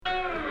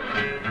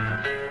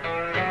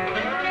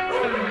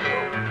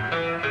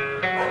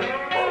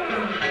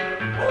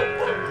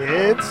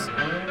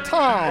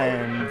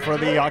for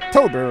the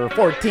October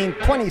 14th,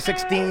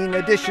 2016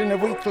 edition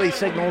of Weekly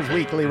Signals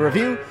Weekly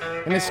Review.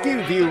 In a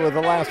skewed view of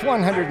the last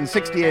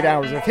 168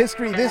 hours of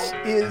history, this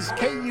is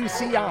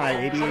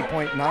KUCI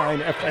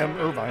 88.9 FM,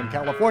 Irvine,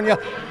 California.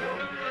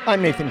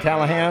 I'm Nathan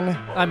Callahan.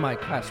 I'm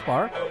Mike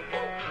Kaspar.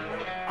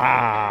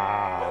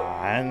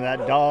 And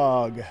that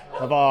dog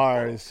of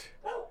ours,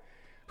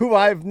 who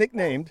I've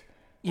nicknamed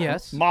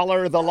Yes.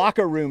 Mahler the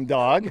Locker Room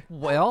Dog.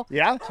 Well,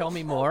 Yeah? tell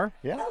me more.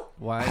 Yeah.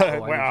 Why did you do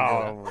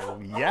that?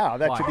 Well, yeah,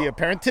 that Why? should be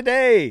apparent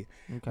today.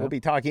 Okay. We'll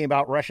be talking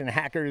about Russian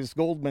hackers,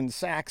 Goldman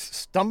Sachs,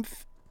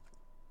 Stumpf,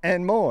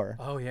 and more.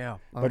 Oh, yeah.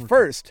 But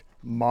first,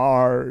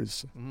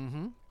 Mars.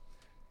 Mm-hmm.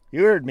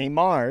 You heard me,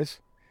 Mars.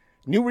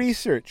 New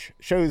research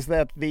shows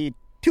that the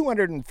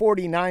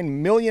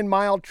 249 million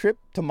mile trip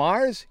to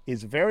Mars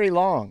is very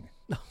long.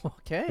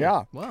 Okay.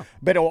 Yeah. Wow.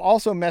 But it will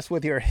also mess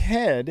with your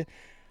head.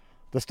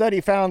 The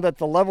study found that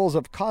the levels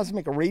of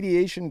cosmic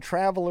radiation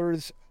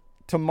travelers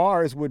to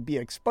Mars would be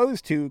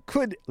exposed to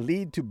could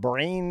lead to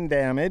brain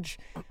damage,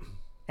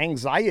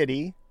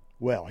 anxiety,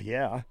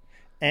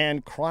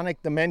 and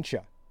chronic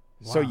dementia.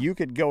 So Wow. you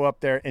could go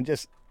up there and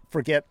just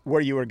forget where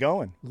you were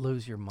going.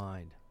 Lose your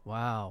mind.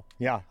 Wow.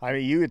 Yeah, I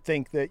mean, you would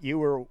think that you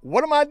were,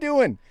 what am I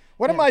doing?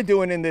 What am I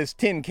doing in this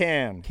tin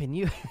can? Can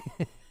you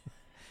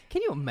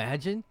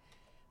imagine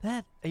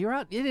that? You're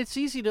out. It's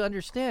easy to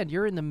understand.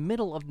 You're in the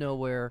middle of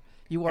nowhere.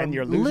 You are And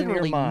you're losing your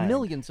literally mind.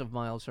 millions of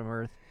miles from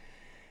Earth.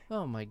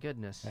 Oh, my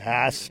goodness.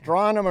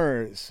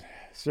 Astronomers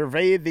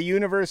surveyed the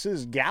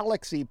universe's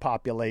galaxy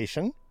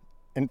population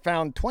and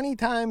found 20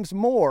 times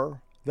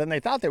more than they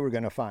thought they were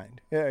going to find.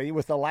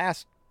 With the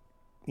last,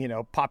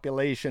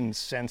 population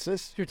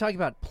census, You're talking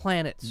about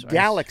planets. right?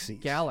 Galaxies.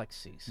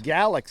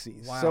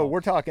 Galaxies. So Wow.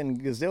 we're talking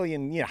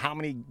gazillion, how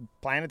many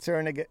planets are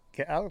in a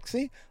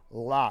galaxy?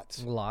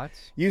 Lots.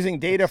 Lots. Using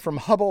data from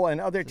Hubble and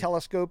other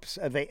telescopes,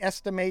 they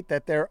estimate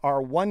that there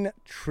are 1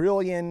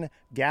 trillion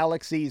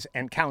galaxies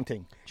and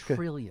counting.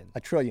 Trillion.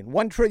 A trillion.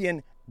 1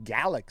 trillion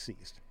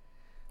galaxies.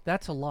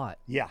 That's a lot.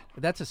 Yeah.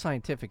 That's a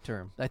scientific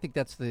term. I think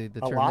that's the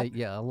term. lot?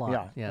 Yeah, a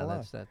lot. Yeah, a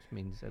lot. That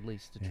means at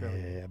least a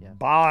trillion. Yeah.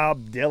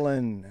 Bob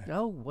Dylan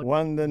Oh, what?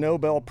 won the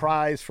Nobel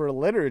Prize for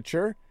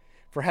Literature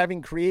for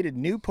having created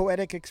new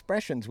poetic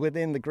expressions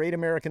within the great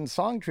American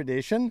song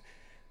tradition.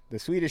 The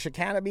Swedish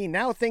Academy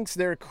now thinks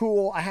they're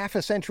cool a half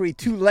a century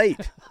too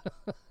late.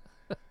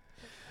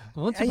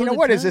 Once And you know upon a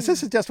what is this? time-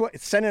 This is just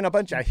sending a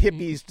bunch of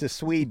hippies to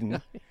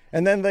Sweden.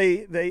 And then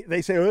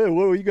they say, oh,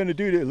 what are you going to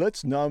do?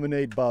 Let's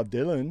nominate Bob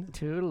Dylan.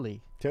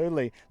 Totally.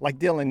 Totally. Like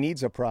Dylan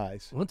needs a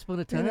prize. Once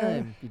upon a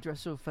time, you dress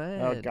so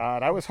fine. Oh,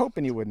 God. I was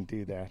hoping you wouldn't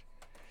do that.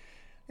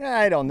 Yeah,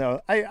 I don't know.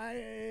 I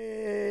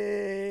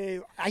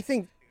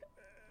think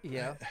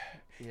Yeah.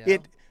 Yeah.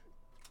 it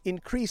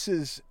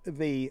increases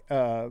the,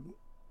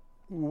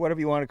 whatever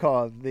you want to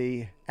call it,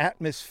 the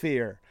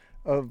atmosphere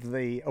of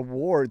the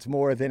awards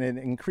more than it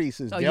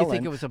increases Oh, Dylan. you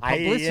think it was a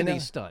publicity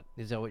stunt?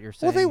 Is that what you're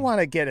saying? Well, they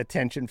want to get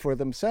attention for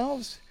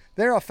themselves.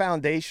 They're a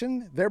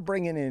foundation. They're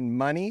bringing in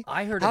money.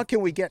 I heard How of- can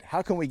we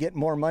get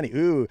more money?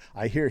 Ooh,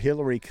 I hear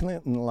Hillary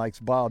Clinton likes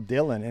Bob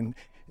Dylan, and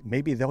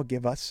maybe they'll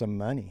give us some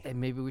money. And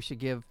maybe we should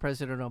give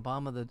President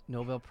Obama the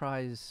Nobel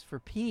Prize for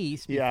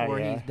Peace Yeah, before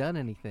yeah. he's done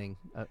anything.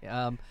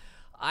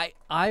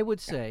 I would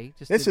say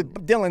just This is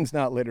Dylan's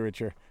not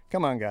literature.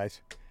 Come on,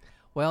 guys.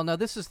 well, no,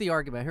 this is the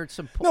argument. I heard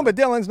some. No, but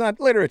Dylan's not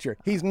literature.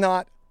 He's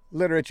not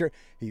literature.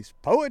 He's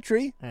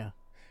poetry. Yeah.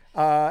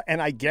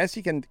 And I guess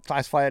you can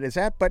classify it as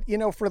that. But,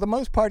 for the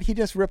most part, he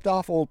just ripped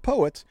off old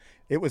poets.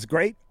 It was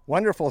great,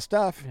 wonderful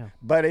stuff. Yeah.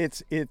 But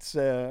it's This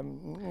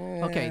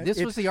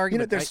was the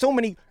argument. There's so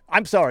many,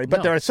 I'm sorry, but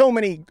No. there are so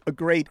many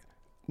great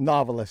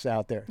novelists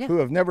out there Yeah. who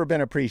have never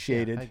been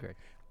appreciated. I agree.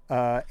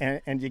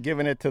 And you're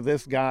giving it to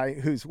this guy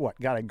who's,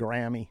 got a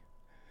Grammy.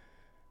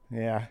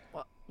 Yeah.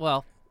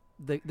 Well,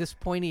 this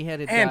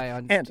pointy-headed And, guy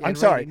on. and I'm and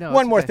sorry, radio- no,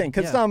 one it's more okay. thing,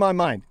 because it's Yeah. on my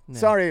mind. No.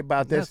 Sorry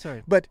about No, this. it's all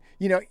right. But,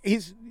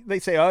 they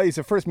say, oh, he's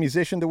the first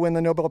musician to win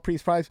the Nobel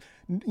Peace Prize.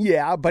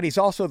 Yeah, but he's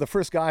also the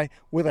first guy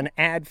with an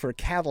ad for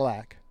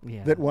Cadillac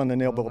Yeah. that won the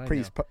Nobel Well, I Nobel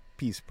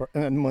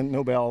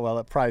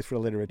Prize for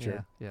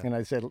Literature. Yeah, yeah. And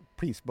I said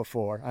peace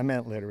before. I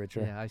meant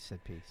literature. Yeah, I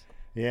said peace.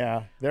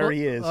 Yeah, there Well,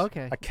 he is.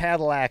 okay. A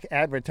Cadillac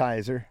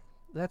advertiser.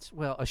 That's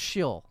a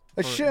shill.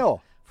 A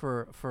shill.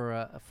 For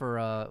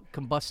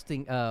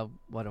combusting.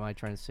 What am I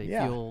trying to say?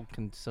 Yeah. Fuel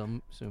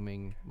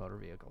consuming motor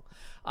vehicle.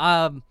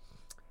 I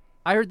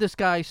heard this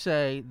guy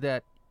say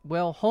that.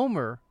 Well,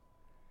 Homer.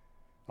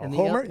 and the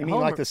Homer? Il- You mean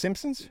Homer- like the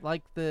Simpsons?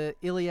 Like the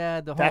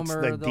Iliad, the That's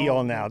Homer. the deal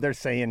whole- now. They're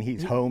saying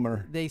he's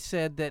Homer. They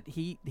said that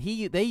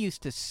they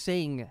used to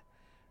sing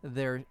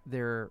their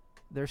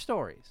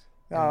stories.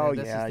 And Oh,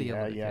 this is yeah, the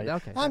yeah, Iliad. yeah.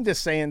 Okay. I'm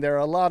just saying there are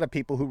a lot of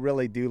people who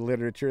really do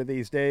literature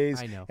these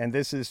days. I know. And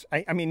this is,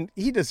 I mean,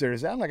 he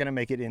deserves it. I'm not going to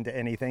make it into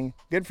anything.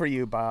 Good for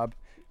you, Bob.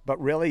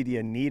 But really, do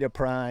you need a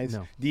prize?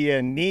 No. Do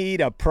you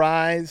need a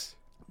prize?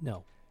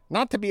 No.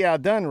 Not to be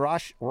outdone,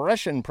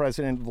 Russian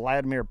President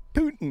Vladimir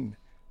Putin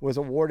was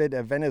awarded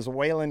a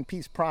Venezuelan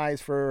Peace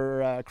Prize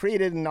for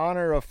created in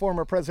honor of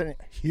former President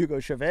Hugo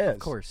Chavez. Of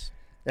course.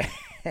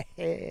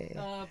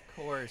 Of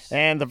course.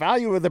 And the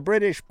value of the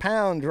British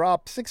pound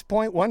dropped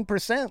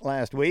 6.1%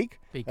 last week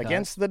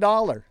against the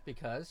dollar.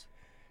 Because?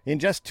 In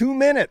just 2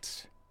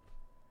 minutes.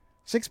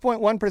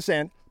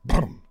 6.1%.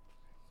 Boom.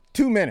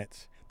 2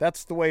 minutes.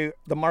 That's the way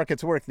the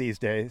markets work these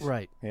days.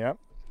 Right. Yep.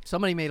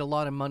 Somebody made a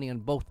lot of money on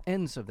both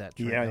ends of that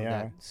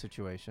that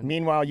situation.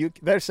 Meanwhile,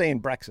 they're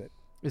saying Brexit.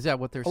 Is that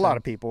what they're A saying? lot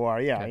of people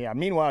are, yeah, Okay. yeah.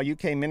 Meanwhile,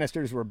 UK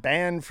ministers were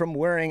banned from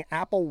wearing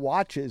Apple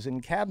Watches in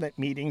cabinet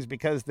meetings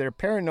because they're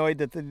paranoid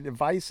that the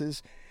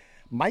devices'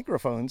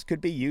 microphones could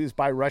be used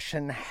by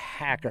Russian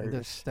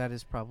hackers. That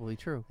is probably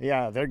true.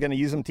 Yeah, they're going to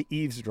use them to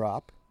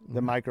eavesdrop,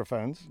 the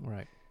microphones.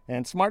 Right.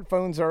 And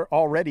smartphones are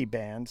already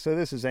banned, so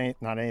this is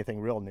not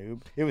anything real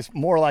new. It was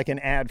more like an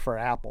ad for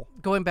Apple.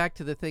 Going back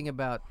to the thing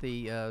about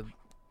the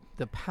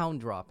pound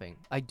dropping,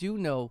 I do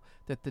know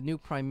that the new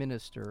prime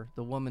minister,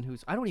 the woman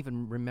who's, I don't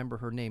even remember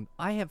her name.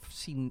 I've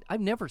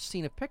never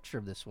seen a picture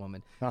of this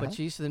woman, but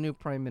she's the new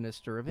prime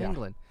minister of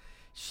England.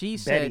 She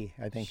said, Betty,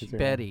 I think is her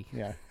Betty.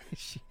 name.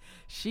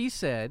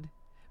 Yeah.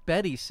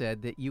 Betty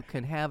said that you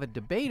can have a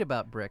debate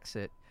about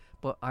Brexit,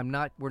 but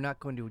we're not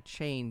going to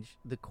change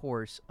the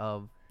course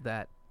of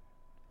that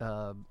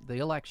the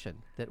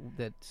election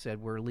that said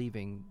we're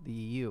leaving the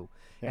EU.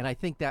 Yeah. And I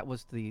think that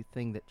was the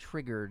thing that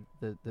triggered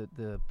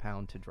the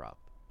pound to drop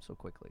so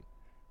quickly.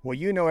 Well,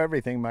 you know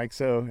everything, Mike,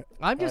 so...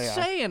 I'm just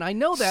saying, I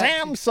know that.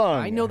 Samsung!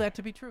 I know that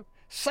to be true.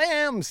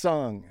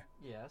 Samsung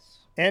Yes.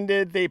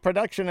 ended the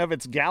production of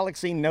its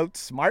Galaxy Note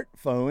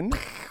smartphone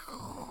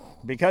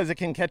because it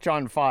can catch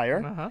on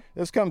fire. Uh-huh.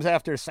 This comes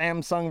after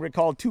Samsung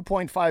recalled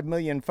 2.5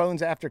 million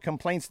phones after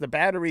complaints the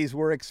batteries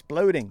were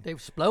exploding. They're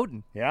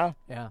exploding. Yeah?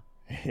 Yeah.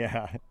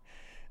 Yeah.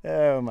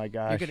 Oh, my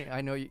gosh.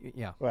 I know you,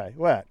 yeah. What?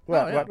 No.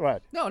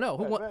 What? No.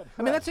 What?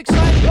 I mean, that's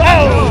exciting.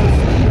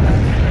 Oh!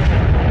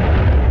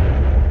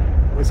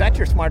 Was that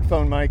your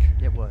smartphone, Mike?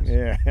 It was.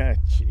 Yeah,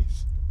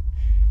 jeez.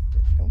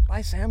 Don't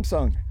buy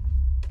Samsung.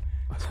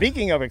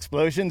 Speaking of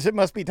explosions, it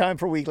must be time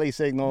for Weekly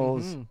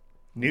Signals.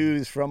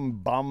 News from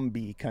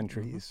Bombay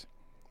countries,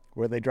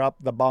 where they drop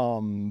the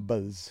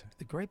bombs.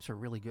 The grapes are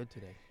really good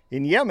today.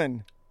 In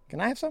Yemen,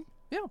 can I have some?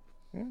 Yeah.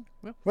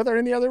 Well, they're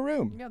in the other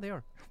room. Yeah, they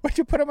are. What'd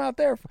you put them out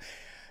there for?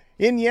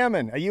 In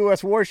Yemen, a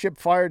U.S. warship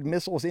fired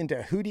missiles into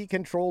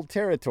Houthi-controlled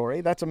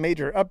territory. That's a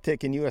major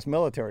uptick in U.S.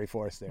 military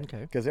force there.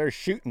 Okay. Because they're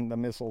shooting the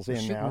missiles in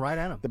Shooting now. right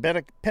at them.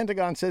 The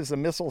Pentagon says the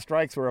missile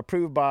strikes were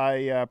approved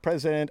by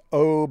President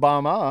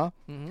Obama.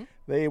 Mm-hmm.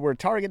 They were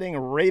targeting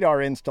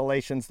radar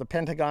installations the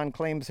Pentagon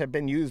claims have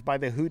been used by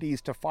the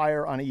Houthis to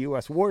fire on a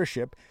U.S.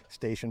 warship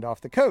stationed off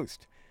the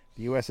coast.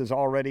 The U.S. is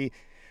already...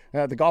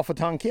 the Gulf of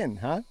Tonkin,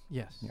 huh?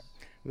 Yes. Yeah.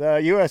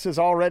 The U.S. has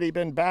already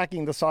been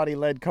backing the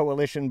Saudi-led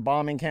coalition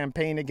bombing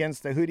campaign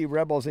against the Houthi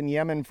rebels in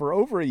Yemen for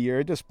over a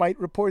year, despite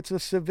reports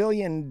of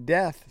civilian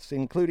deaths,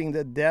 including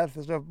the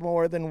deaths of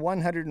more than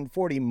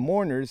 140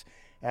 mourners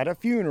at a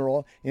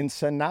funeral in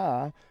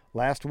Sana'a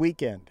last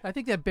weekend. I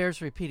think that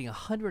bears repeating.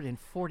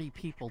 140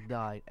 people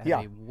died at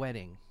a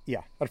wedding.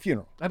 Yeah, at a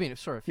funeral. I mean,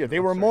 sorry. Yeah, they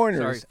were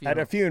mourners at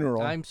a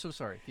funeral. I'm so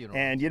sorry. Funeral.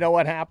 And you know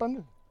what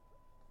happened?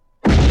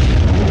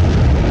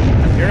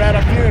 You're at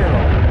a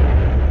funeral.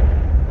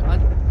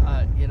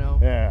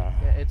 Yeah,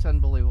 it's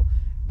unbelievable.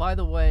 By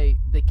the way,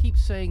 they keep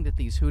saying that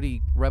these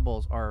Houthi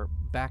rebels are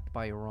backed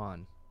by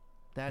Iran.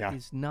 That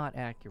is not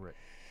accurate.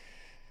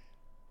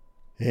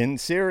 In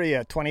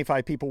Syria,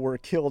 25 people were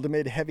killed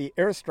amid heavy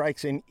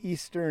airstrikes in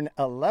eastern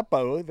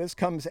Aleppo. This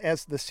comes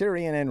as the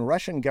Syrian and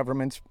Russian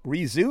governments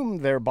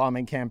resumed their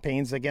bombing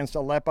campaigns against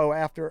Aleppo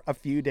after a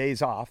few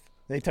days off.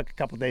 They took a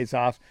couple days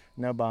off,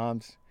 no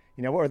bombs.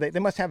 Or they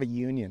must have a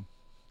union.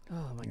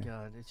 Oh, my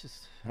God. It's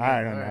just...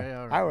 I don't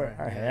know.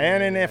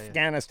 And in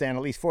Afghanistan,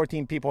 at least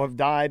 14 people have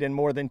died and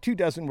more than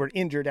 24 were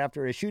injured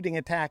after a shooting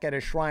attack at a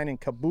shrine in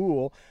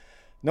Kabul.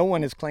 No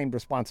one has claimed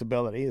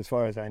responsibility, as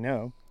far as I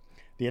know.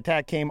 The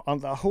attack came on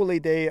the holy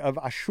day of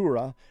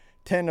Ashura.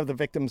 10 of the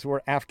victims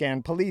were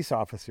Afghan police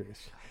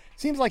officers.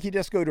 Seems like you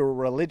just go to a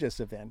religious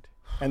event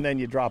and then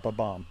you drop a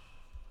bomb.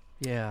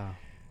 Yeah.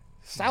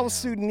 South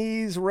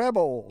Sudanese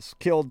rebels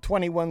killed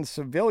 21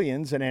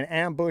 civilians in an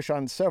ambush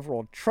on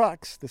several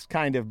trucks. This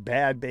kind of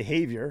bad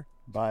behavior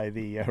by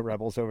the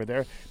rebels over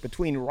there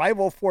between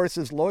rival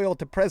forces loyal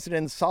to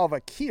President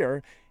Salva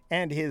Kiir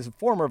and his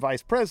former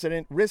vice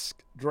president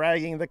risked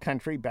dragging the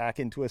country back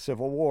into a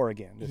civil war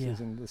again. This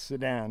is in the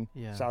Sudan,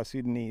 South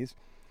Sudanese.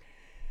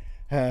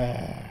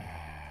 And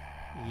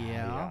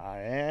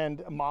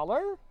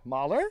Mahler?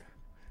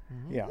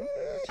 Yeah.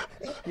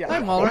 Hi,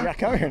 Mahler. Yeah,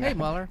 come here now. Hey,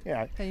 Mahler.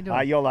 Yeah. How you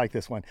doing? You'll like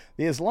this one.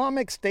 The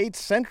Islamic State's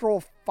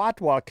Central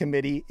Fatwa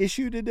Committee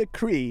issued a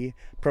decree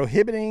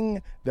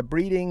prohibiting the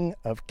breeding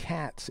of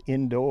cats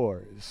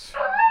indoors.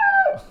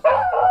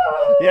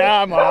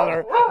 Yeah,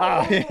 Mahler.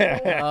 Oh,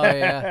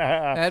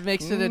 yeah. That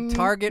makes it a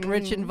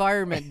target-rich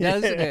environment,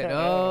 doesn't it?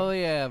 Oh,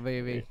 yeah,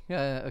 baby.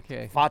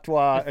 Okay.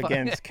 Fatwa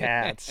against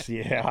cats.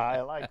 Yeah,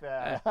 I like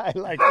that. I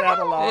like that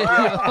a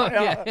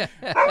lot.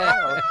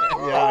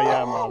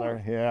 Yeah,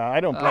 Mahler. Yeah, I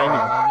don't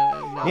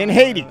blame you. In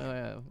Haiti,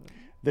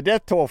 the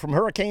death toll from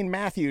Hurricane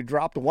Matthew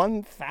topped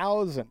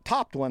 1,000.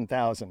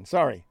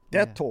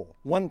 Death toll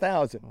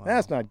 1,000.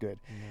 That's not good.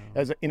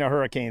 No. As in a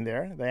hurricane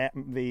there,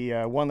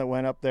 the one that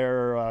went up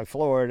there,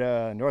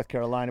 Florida, North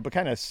Carolina, but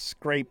kind of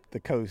scraped the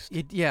coast.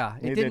 It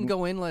didn't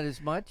go inland as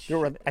much.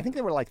 I think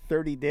there were like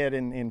 30 dead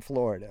in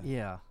Florida.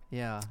 Yeah.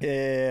 Yeah.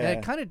 And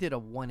it kind of did a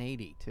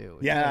 180 too.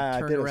 It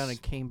turned around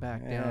and came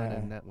back down,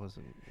 and that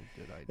wasn't a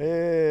good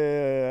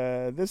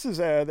idea. This is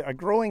a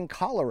growing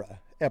cholera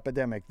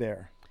epidemic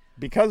there.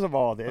 Because of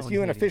all this,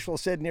 UN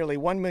officials said nearly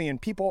 1 million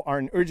people are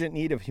in urgent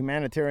need of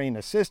humanitarian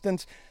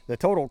assistance. The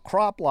total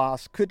crop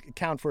loss could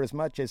account for as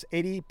much as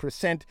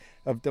 80%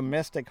 of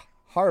domestic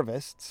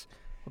harvests.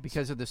 Well,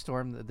 because of the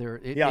storm,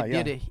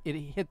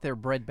 it hit their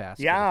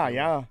breadbasket.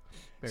 Yeah.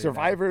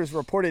 Survivors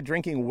reported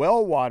drinking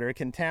well water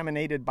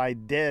contaminated by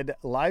dead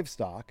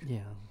livestock.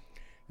 Yeah.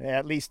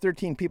 At least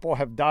 13 people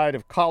have died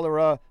of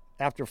cholera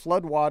after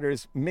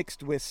floodwaters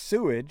mixed with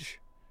sewage.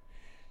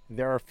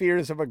 There are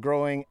fears of a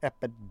growing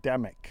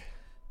epidemic.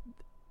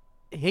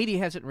 Haiti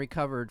hasn't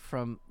recovered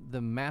from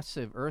the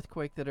massive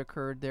earthquake that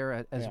occurred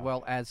there, as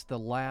well as the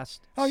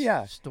last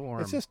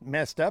storm. It's just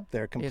messed up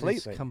there completely.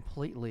 It is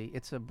completely.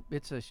 It's a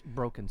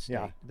broken state.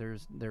 Yeah.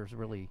 There's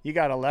really. You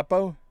got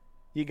Aleppo,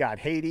 you got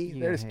Haiti.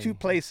 There's two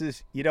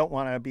places you don't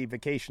want to be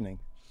vacationing.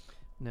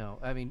 No,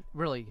 I mean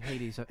really,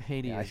 Haiti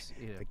is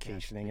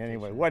vacationing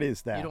anyway. What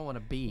is that? You don't want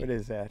to be. What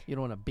is that? You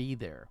don't want to be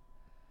there.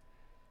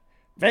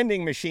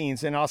 Vending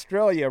machines in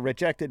Australia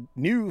rejected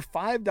new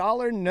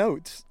 $5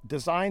 notes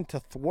designed to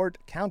thwart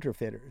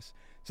counterfeiters.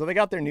 So they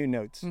got their new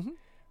notes,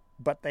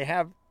 but they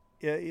have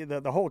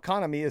the whole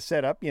economy is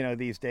set up,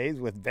 these days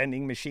with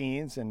vending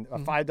machines, and a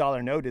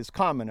 $5 note is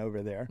common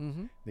over there.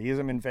 They use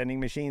them in vending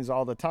machines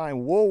all the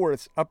time.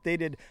 Woolworths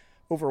updated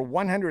over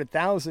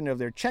 100,000 of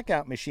their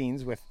checkout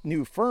machines with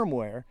new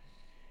firmware,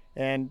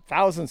 and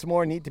thousands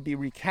more need to be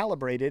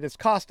recalibrated. It's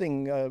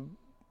costing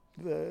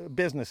the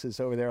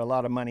businesses over there a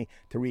lot of money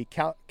to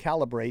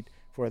recalibrate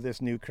for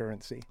this new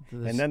currency.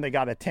 And then they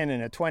got a 10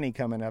 and a 20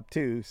 coming up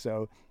too,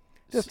 so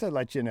just to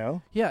let you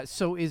know. Yeah,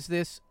 so is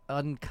this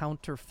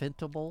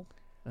uncounterfeitable?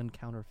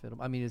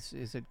 I mean, is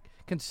it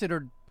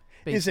considered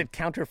Is it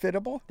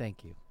counterfeitable?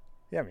 Thank you.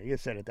 Yeah, you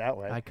said it that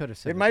way. I could have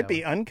said it might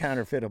be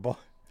uncounterfeitable.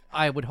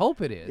 I would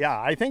hope it is.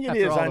 Yeah, I think it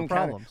is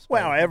uncounterfeitable.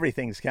 Well,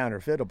 everything's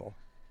counterfeitable.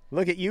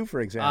 Look at you,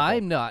 for example.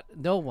 I'm not.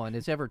 No one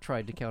has ever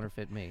tried to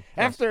counterfeit me.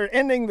 After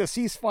ending the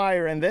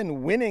ceasefire and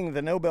then winning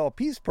the Nobel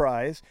Peace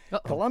Prize,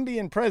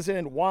 Colombian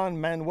President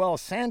Juan Manuel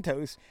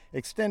Santos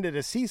extended a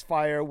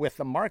ceasefire with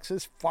the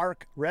Marxist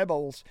FARC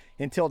rebels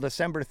until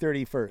December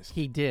 31st.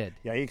 He did.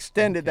 Yeah, he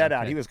extended that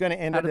out. He was going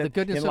to end out it of the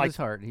goodness in of like his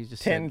heart. He's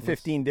just 10,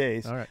 15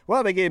 days. All right.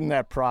 Well, they gave him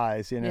that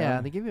prize, Yeah,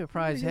 they give you a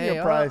prize. Hey,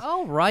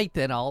 all right,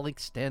 then I'll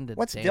extend it.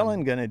 What's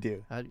Dylan going to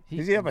do?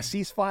 Does he have a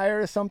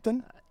ceasefire or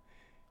something?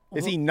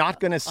 Is he not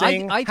going to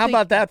sing? How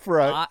about that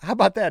how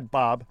about that,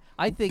 Bob?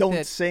 I think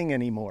don't sing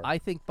anymore. I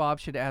think Bob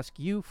should ask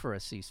you for a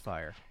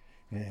ceasefire.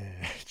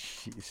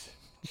 Jeez.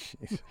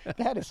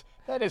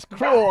 That is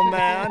cruel,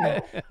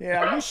 man.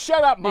 Yeah, you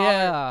shut up, Molly.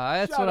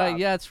 Yeah,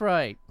 that's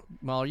right.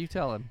 Molly, you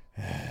tell him.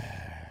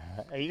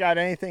 You got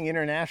anything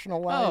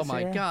international-wise? Oh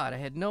my God, I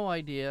had no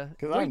idea.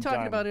 What are you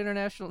talking about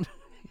international?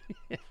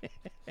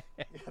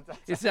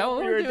 Is that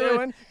what we're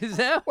doing? Is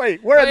that?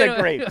 Wait, where are the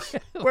grapes?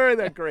 Where are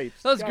the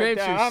grapes? Those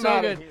grapes are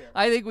so good.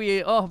 I think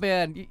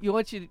man,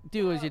 what you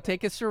do is you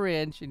take a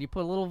syringe and you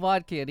put a little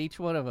vodka in each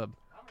one of them.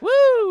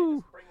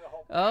 Woo!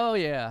 Oh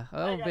yeah,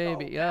 oh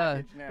baby,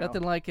 yeah.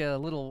 Nothing like a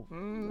little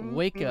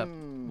wake up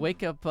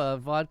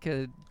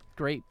vodka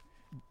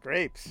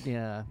grapes.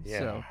 Yeah.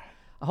 So,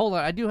 hold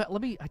on. I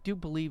do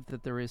believe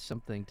that there is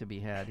something to be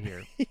had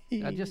here.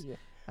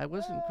 I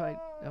wasn't.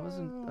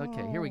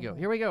 Okay, here we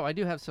go. I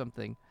do have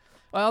something.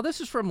 Well,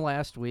 this is from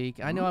last week.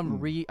 I know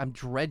I'm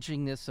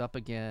dredging this up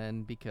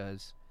again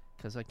because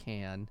I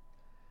can.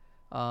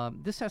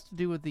 This has to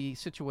do with the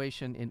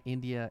situation in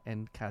India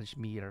and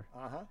Kashmir.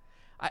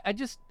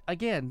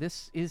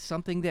 This is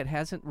something that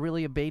hasn't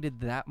really abated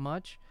that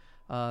much.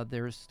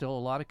 There's still a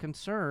lot of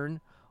concern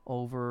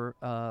over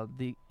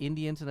the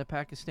Indians and the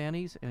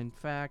Pakistanis. And in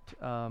fact,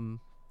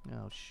 I'm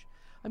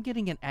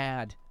getting an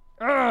ad.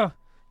 Go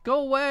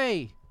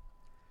away.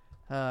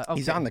 Okay.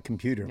 He's on the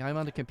computer. I'm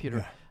on the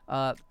computer.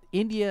 Yeah.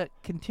 India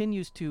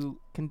continues to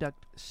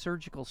conduct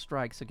surgical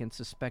strikes against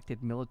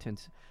suspected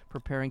militants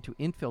preparing to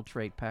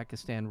infiltrate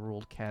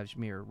Pakistan-ruled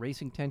Kashmir,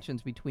 raising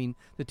tensions between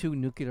the two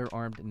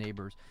nuclear-armed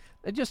neighbors.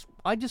 I just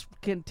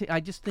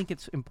think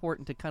it's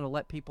important to kind of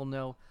let people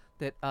know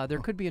that there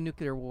could be a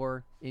nuclear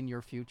war in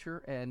your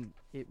future, and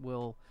it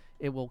will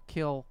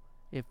kill,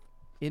 if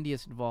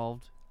India's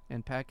involved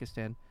and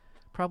Pakistan,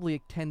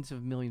 probably tens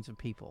of millions of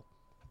people.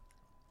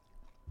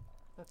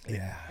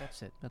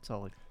 That's it. That's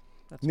all.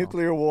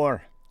 Nuclear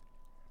war.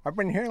 I've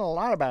been hearing a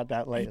lot about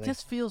that lately. It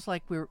just feels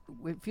like the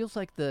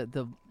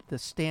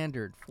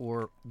standard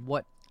for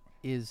what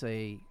is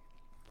a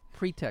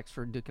pretext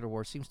for nuclear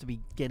war seems to be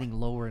getting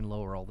lower and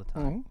lower all the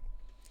time.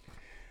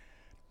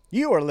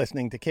 You are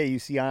listening to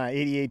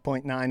KUCI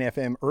 88.9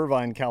 FM,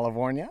 Irvine,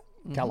 California.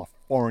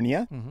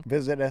 California.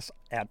 Visit us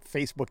at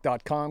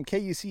facebook.com,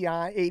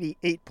 KUCI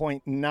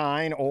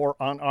 88.9, or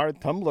on our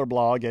Tumblr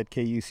blog at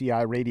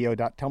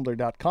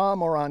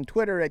kuciradio.tumblr.com, or on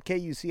Twitter at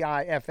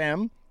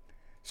KUCI-FM.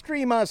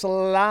 Stream us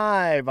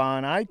live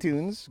on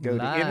iTunes. Go to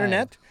the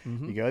internet.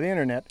 You go to the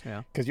internet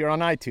because you're on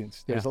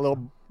iTunes. There's a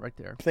little right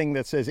there thing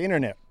that says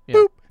internet. Yeah.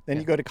 Boop. Then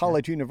you go to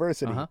College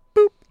University.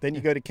 Boop. Then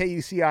you go to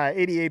KUCI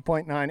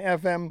 88.9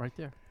 FM. right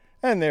there.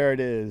 And there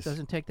it is.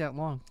 Doesn't take that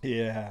long.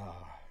 Yeah.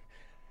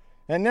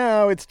 And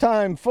now it's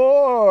time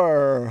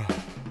for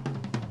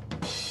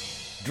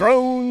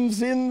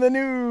Drones in the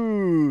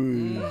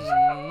News.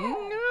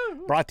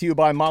 Brought to you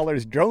by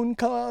Mahler's Drone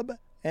Club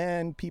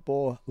and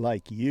people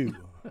like you.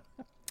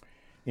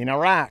 In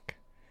Iraq,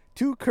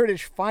 2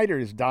 Kurdish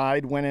fighters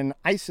died when an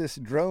ISIS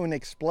drone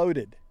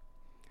exploded.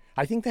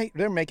 I think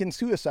they're making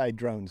suicide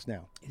drones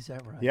now. Is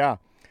that right? Yeah.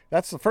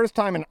 That's the first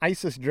time an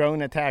ISIS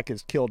drone attack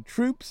has killed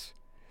troops.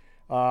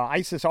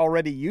 ISIS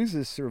already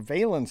uses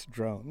surveillance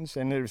drones,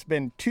 and there's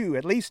been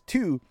at least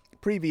two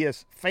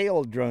previous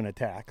failed drone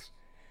attacks.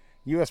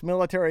 U.S.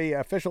 military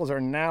officials are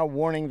now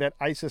warning that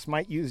ISIS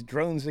might use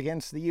drones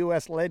against the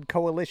U.S.-led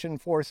coalition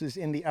forces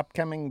in the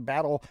upcoming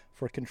battle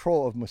for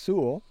control of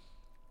Mosul.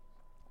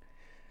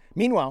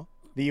 Meanwhile,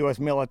 the U.S.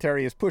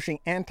 military is pushing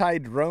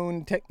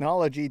anti-drone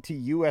technology to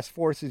U.S.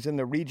 forces in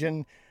the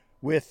region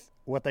with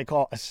what they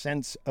call a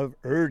sense of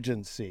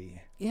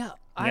urgency. Yeah.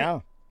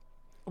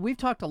 We've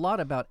talked a lot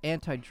about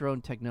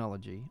anti-drone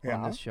technology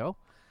on this show.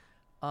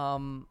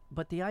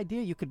 But the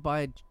idea you could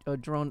buy a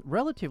drone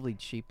relatively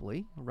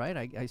cheaply, right?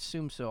 I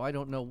assume so. I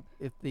don't know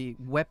if the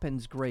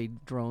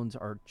weapons-grade drones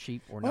are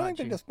cheap or not. I think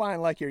they're just buying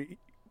like your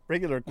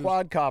regular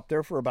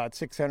quadcopter for about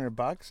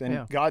 $600,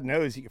 and God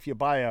knows if you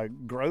buy a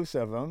gross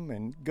of them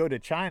and go to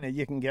China,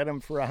 you can get them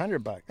for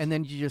 $100. And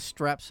then you just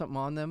strap something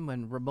on them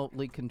and remote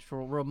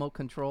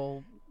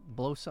control,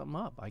 blow something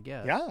up. I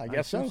guess. Yeah, I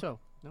guess so.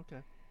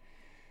 Okay.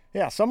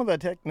 Yeah, some of the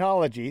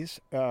technologies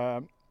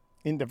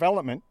in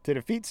development to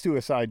defeat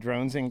suicide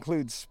drones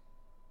include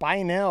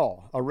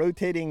Spinel, a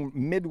rotating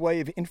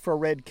mid-wave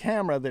infrared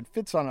camera that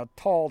fits on a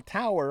tall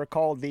tower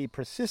called the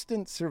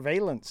Persistent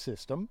Surveillance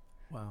System.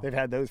 Wow. They've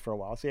had those for a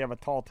while. So you have a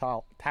tall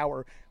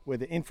tower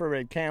with an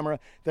infrared camera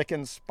that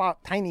can spot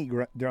tiny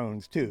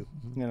drones too.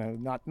 You know,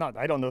 not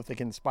I don't know if they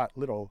can spot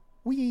little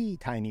wee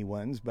tiny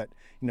ones, but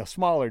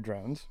smaller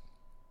drones.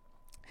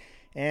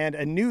 And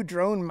a new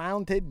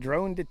drone-mounted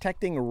drone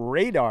detecting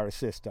radar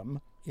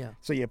system. Yeah.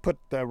 So you put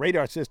the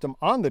radar system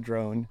on the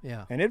drone,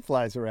 Yeah. and it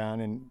flies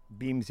around and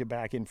beams you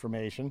back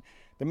information.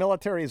 The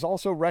military is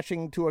also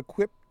rushing to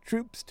equip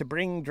troops to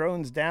bring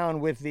drones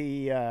down with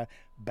the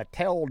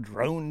Battelle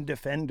Drone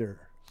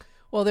Defender.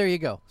 Well, there you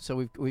go.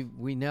 So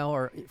we now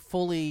are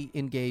fully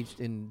engaged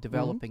in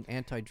developing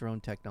anti-drone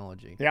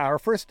technology. Yeah, our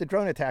first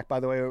drone attack, by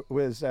the way,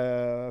 was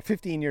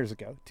 15 years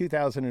ago,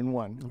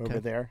 2001,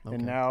 over there. Okay.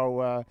 And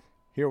now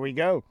here we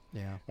go.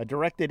 Yeah. A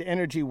directed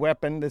energy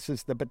weapon. This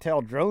is the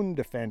Battelle Drone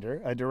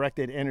Defender, a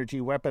directed energy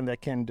weapon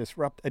that can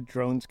disrupt a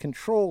drone's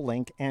control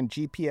link and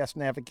GPS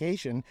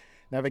navigation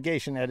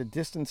at a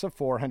distance of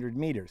 400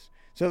 meters.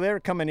 So they're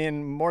coming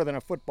in more than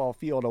a football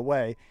field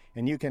away,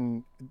 and you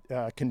can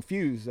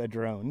confuse a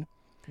drone.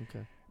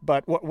 Okay.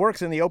 But what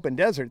works in the open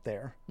desert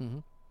there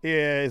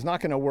is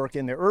not going to work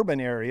in the urban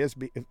areas,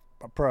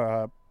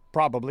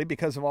 probably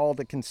because of all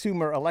the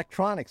consumer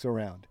electronics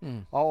around.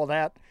 All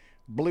that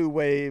blue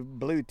wave,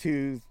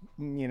 Bluetooth,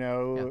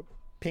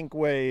 pink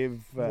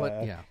wave,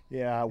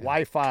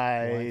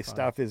 Wi-Fi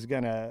stuff is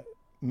going to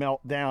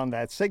melt down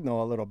that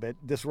signal a little bit,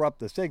 disrupt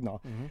the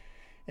signal.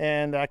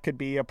 And that could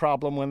be a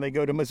problem when they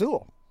go to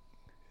Mosul.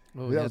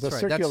 Oh, There's a right.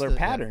 circular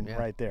pattern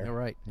right there. You're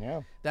right.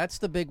 Yeah. That's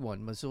the big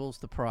one. Mosul's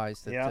the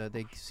prize that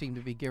they seem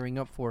to be gearing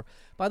up for.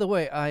 By the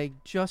way, I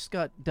just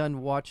got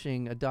done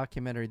watching a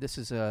documentary. This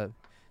is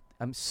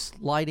I'm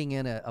sliding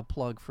in a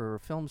plug for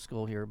film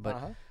school here,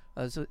 but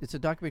it's a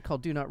documentary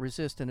called Do Not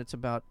Resist, and it's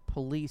about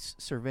police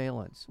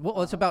surveillance.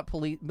 Well, it's about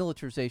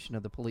militarization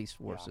of the police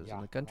forces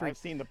in the country. I've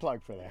seen the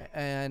plug for that.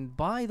 And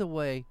by the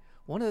way,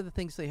 one of the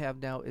things they have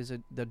now is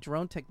the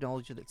drone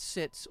technology that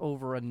sits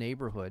over a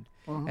neighborhood,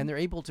 and they're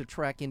able to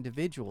track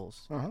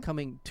individuals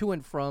coming to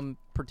and from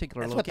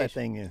particular locations. That's what that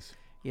thing is.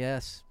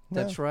 Yes,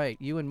 that's right.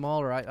 You and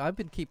Mahler, I've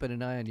been keeping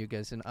an eye on you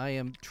guys, and I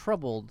am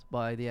troubled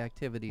by the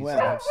activities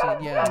that I've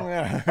seen.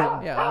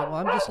 Well,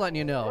 I'm just letting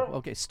you know.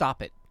 Okay,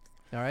 stop it.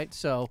 All right,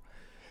 so,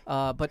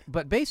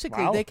 but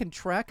basically they can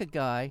track a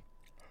guy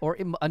or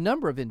a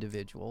number of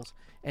individuals,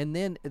 and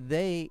then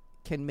they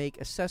can make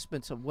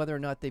assessments of whether or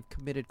not they've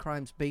committed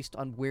crimes based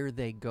on where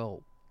they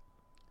go.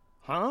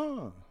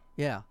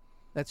 Yeah,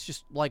 that's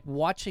just like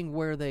watching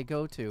where they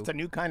go to. It's a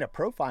new kind of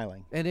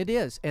profiling, and it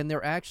is. And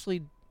they're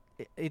actually,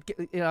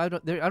 I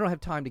don't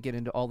have time to get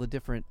into all the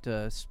different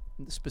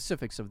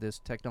specifics of this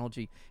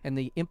technology and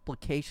the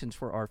implications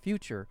for our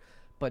future.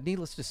 But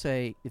needless to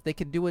say, if they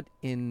can do it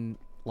in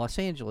Los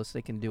Angeles,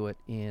 they can do it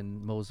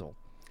in Mosul.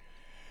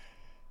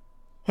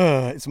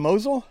 It's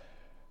Mosul?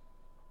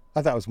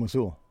 I thought it was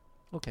Mosul.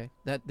 Okay,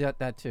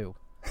 that too.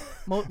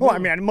 Well, I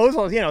mean,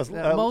 Mosul,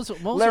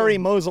 Mosul. Larry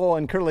Mosul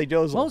and Curly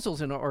Jozel.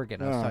 Mosul's in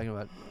Oregon. I was talking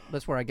about.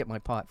 That's where I get my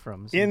pot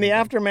from. In the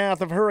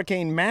aftermath of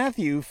Hurricane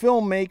Matthew,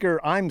 filmmaker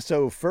I'm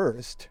So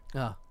First.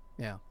 Oh,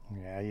 yeah.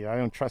 Yeah, I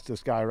don't trust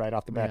this guy right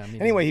off the bat. Yeah, me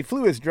Anyway, he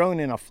flew his drone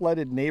in a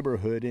flooded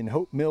neighborhood in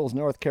Hope Mills,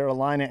 North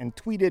Carolina, and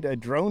tweeted a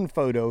drone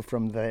photo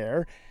from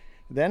there.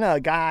 Then a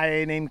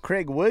guy named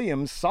Craig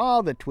Williams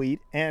saw the tweet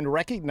and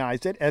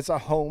recognized it as a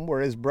home where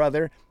his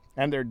brother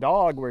and their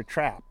dog were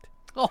trapped.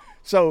 Oh.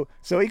 So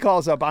he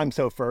calls up I'm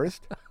So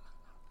First,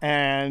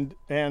 and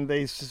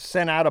they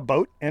sent out a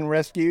boat and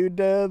rescued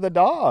the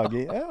dog.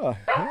 Yeah,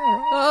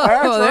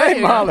 that's right,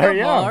 Mahler.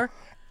 Yeah, Mahler.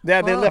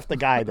 Yeah, they left the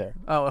guy there.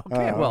 Oh,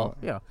 okay. Well,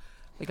 yeah,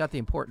 they got the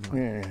important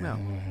one. Yeah. No.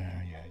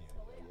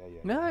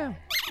 Yeah.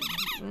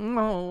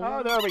 No.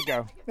 Oh, there we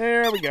go.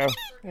 There we go.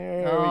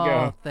 There we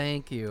go.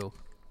 Thank you.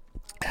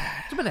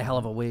 It's been a hell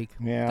of a week.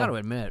 Yeah. Got to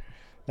admit.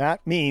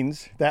 That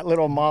means that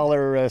little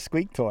Mahler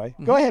squeak toy.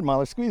 Go ahead,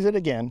 Mahler. Squeeze it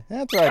again.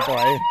 That's right,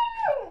 boy.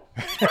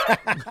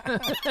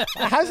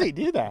 How does he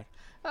do that?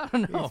 I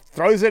don't know. He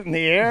throws it in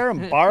the air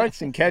and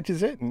barks and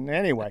catches it. And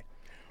anyway,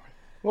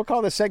 we'll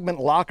call this segment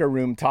Locker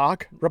Room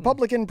Talk.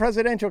 Republican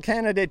presidential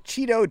candidate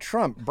Cheeto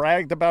Trump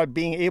bragged about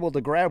being able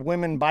to grab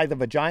women by the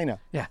vagina.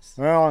 Yes.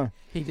 Well,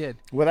 He did.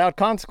 without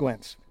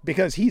consequence,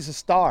 because he's a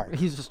star.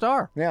 He's a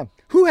star. Yeah.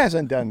 Who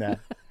hasn't done that?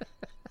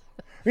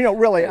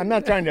 Really, I'm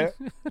not trying to,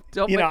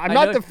 I'm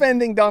not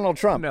defending Donald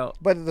Trump. No.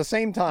 But at the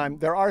same time,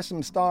 there are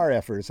some star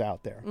effers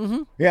out there.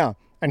 Mm-hmm. Yeah.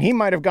 And he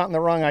might have gotten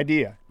the wrong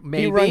idea.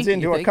 Maybe. He runs You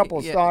into a think?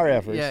 couple Yeah, star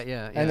effers.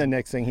 yeah. And the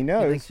next thing he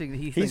knows,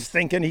 he's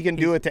thinking he can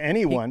do it to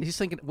anyone. He's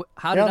thinking,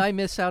 how did I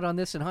miss out on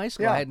this in high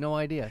school? Yeah. I had no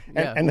idea.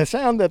 And the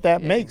sound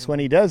that makes when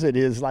he does it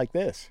is like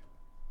this.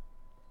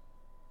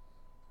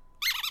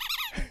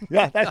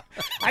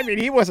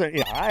 He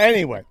wasn't,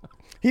 anyway.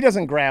 He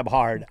doesn't grab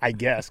hard, I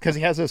guess, because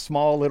he has his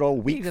small little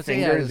weak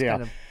fingers.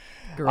 Kind of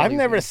I've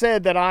never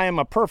said that I am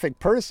a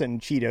perfect person,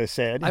 Cheeto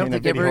said. I don't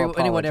think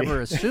anyone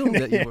ever assumed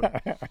that you were.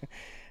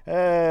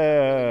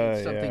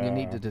 Something you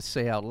needed to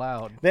say out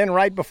loud. Then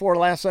right before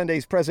last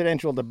Sunday's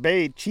presidential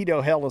debate,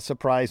 Cheeto held a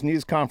surprise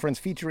news conference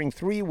featuring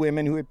 3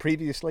 women who had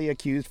previously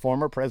accused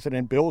former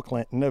President Bill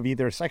Clinton of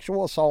either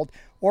sexual assault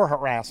or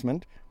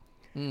harassment,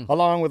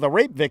 along with a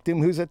rape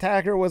victim whose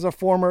attacker was a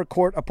former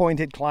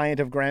court-appointed client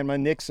of Grandma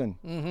Nixon.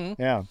 Mm-hmm.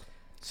 Yeah.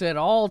 So it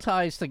all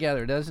ties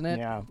together, doesn't it?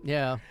 Yeah.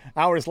 Yeah.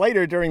 Hours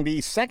later, during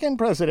the second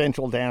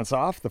presidential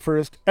dance-off, the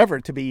first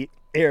ever to be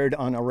aired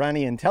on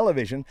Iranian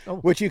television,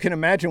 which you can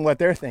imagine what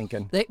they're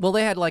thinking. They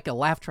had like a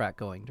laugh track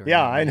going during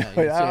Yeah, that.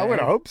 I know. I would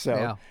hope so.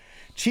 Yeah.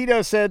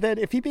 Cheeto said that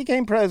if he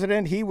became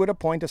president, he would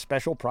appoint a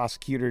special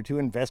prosecutor to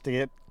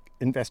investigate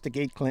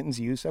Clinton's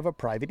use of a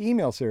private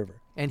email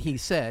server. And he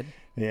said...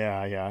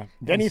 Yeah.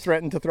 Then he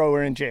threatened to throw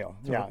her in jail.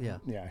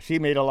 Yeah. She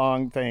made a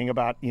long thing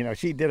about,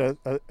 she did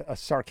a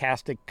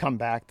sarcastic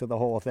comeback to the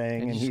whole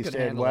thing. And he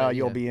said, well,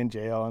 you'll be in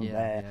jail.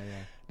 And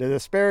the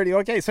disparity.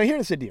 Okay, so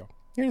here's the deal.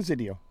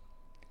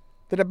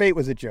 The debate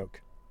was a joke.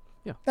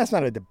 Yeah. That's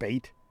not a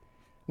debate.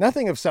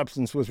 Nothing of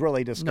substance was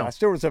really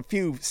discussed. No. There was a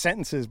few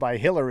sentences by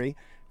Hillary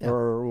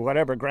or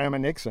whatever, Grandma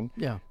Nixon.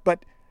 Yeah.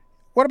 But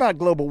what about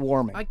global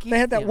warming? They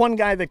had that one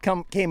guy that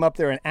came up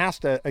there and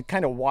asked a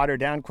kind of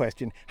watered-down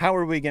question. How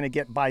are we going to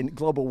get by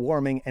global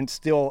warming and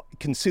still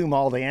consume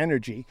all the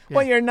energy? Yeah.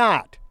 Well, you're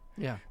not.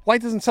 Yeah. Why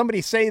doesn't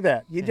somebody say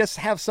that? You just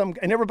have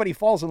and everybody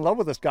falls in love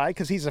with this guy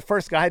because he's the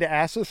first guy to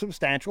ask a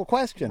substantial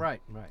question. Right.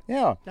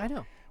 Yeah. I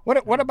know.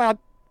 What about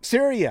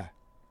Syria?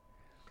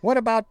 What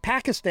about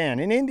Pakistan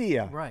and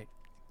India? Right.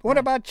 What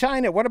about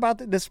China? What about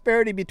the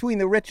disparity between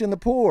the rich and the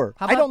poor?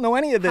 I don't know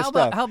any of this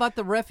stuff. How about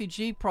the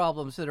refugee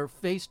problems that are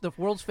the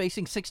world's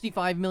facing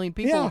 65 million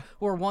people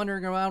who are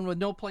wandering around with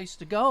no place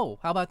to go?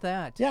 How about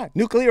that? Yeah,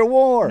 nuclear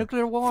war.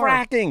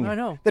 Fracking. I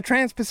know. The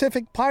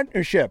Trans-Pacific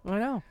Partnership. I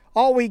know.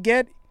 All we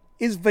get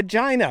is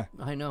vagina.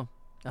 I know.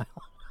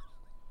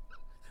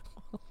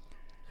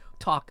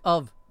 Talk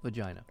of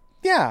vagina.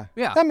 Yeah.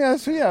 I mean,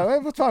 that's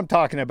what I'm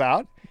talking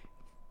about.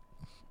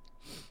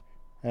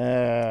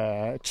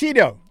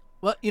 Cheeto.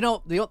 Well,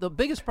 the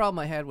biggest problem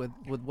I had with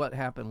what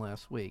happened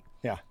last week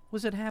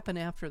was it happened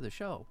after the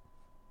show.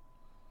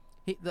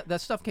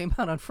 That stuff came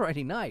out on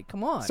Friday night.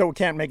 Come on. So we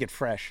can't make it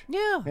fresh.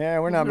 Yeah. Yeah,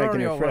 we're not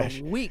making it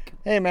fresh. A week.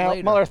 Hey,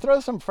 Mueller, throw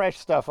some fresh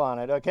stuff on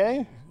it,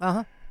 okay?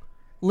 Uh-huh.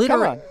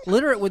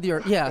 Litter it with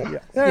your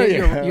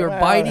your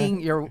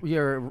biting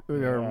your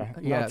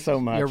not so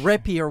much. your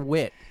rapier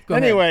wit. Go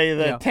anyway,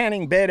 ahead. the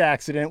tanning bed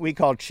accident we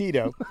call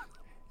Cheeto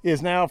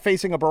is now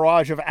facing a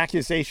barrage of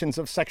accusations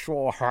of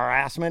sexual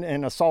harassment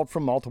and assault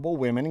from multiple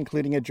women,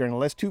 including a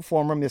journalist, 2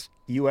 former Miss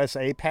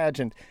USA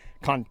pageant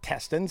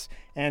contestants,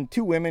 and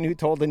 2 women who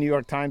told the New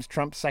York Times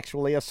Trump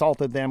sexually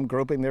assaulted them,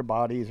 groping their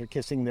bodies or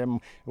kissing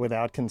them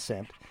without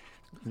consent.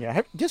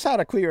 Yeah, just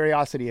out of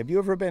curiosity, have you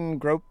ever been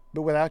groped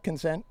without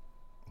consent?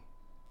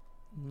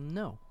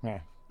 No. Yeah.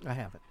 I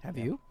haven't. Have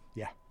you?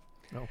 Yeah.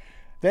 No.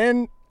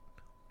 Then.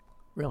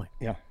 Really?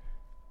 Yeah.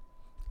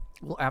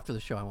 Well, after the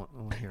show, I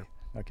want to hear.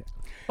 Okay.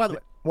 By the way,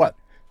 what?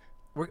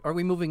 Are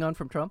we moving on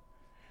from Trump?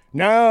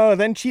 No,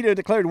 then Cheeto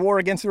declared war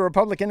against the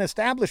Republican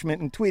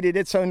establishment and tweeted,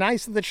 "It's so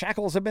nice that the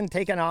shackles have been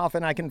taken off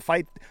and I can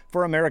fight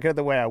for America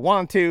the way I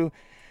want to."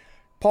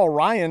 Paul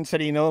Ryan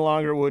said he no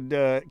longer would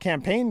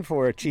campaign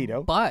for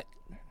Cheeto. But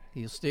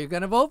he's still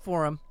going to vote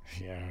for him.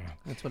 Yeah.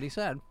 That's what he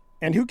said.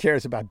 And who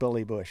cares about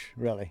Billy Bush,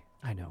 really?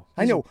 I know.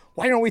 I know.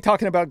 Why aren't we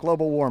talking about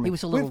global warming? He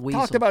was a little We've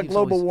weasel. talked about He was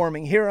global always-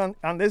 warming here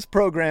on this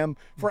program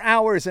for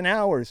hours and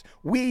hours.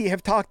 We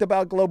have talked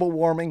about global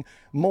warming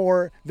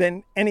more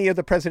than any of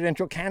the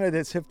presidential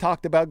candidates have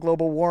talked about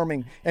global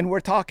warming. And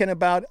we're talking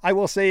about, I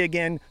will say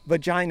again,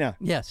 vagina.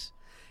 Yes.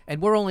 And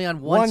we're only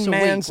on once One a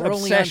man's week. We're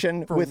only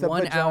obsession on for with a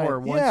 1 vagina. hour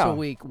once Yeah. a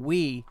week.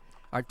 We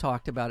are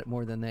talked about it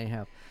more than they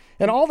have.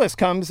 And all this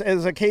comes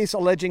as a case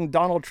alleging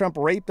Donald Trump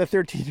raped a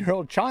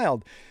 13-year-old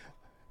child.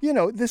 You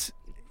know, this,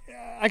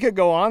 I could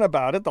go on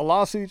about it. The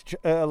lawsuit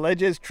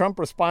alleges Trump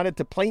responded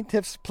to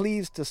plaintiffs'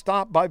 pleas to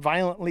stop by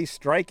violently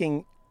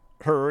striking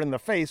her in the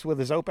face with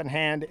his open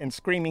hand and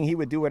screaming he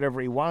would do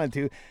whatever he wanted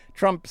to.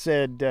 Trump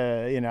said,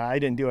 I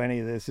didn't do any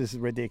of this. This is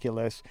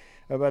ridiculous.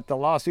 But the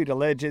lawsuit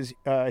alleges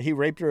he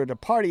raped her at a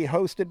party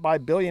hosted by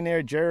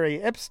billionaire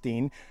Jerry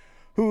Epstein,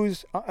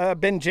 who's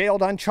been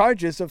jailed on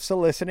charges of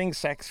soliciting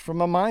sex from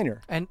a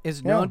minor. And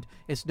is known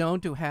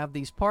to have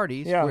these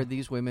parties Yeah. where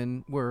these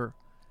women were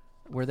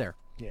there.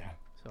 Yeah.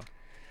 So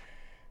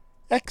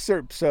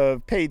Excerpts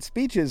of paid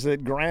speeches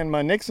that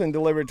Grandma Nixon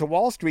delivered to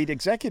Wall Street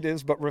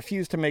executives but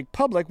refused to make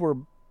public were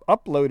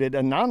uploaded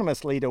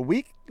anonymously to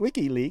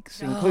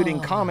WikiLeaks,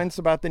 including comments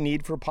about the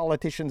need for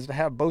politicians to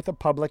have both a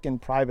public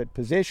and private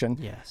position.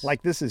 Yes.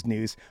 Like this is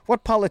news.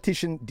 What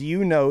politician do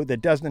you know that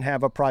doesn't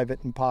have a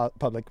private and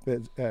public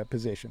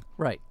position?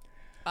 right.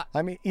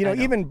 I mean, I know.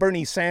 even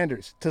Bernie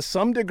Sanders, to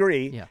some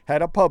degree, Yeah.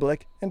 had a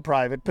public and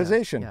private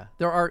position. Yeah.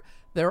 There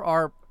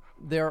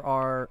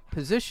are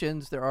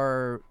positions, there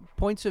are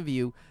points of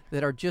view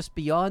that are just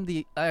beyond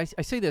the. I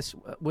say this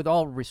with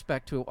all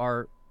respect to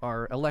our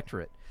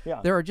electorate. Yeah.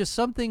 There are just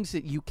some things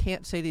that you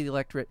can't say to the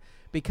electorate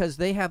because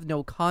they have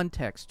no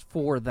context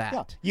for that.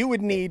 Yeah, you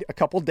would need a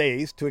couple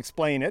days to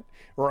explain it,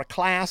 or a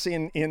class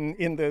in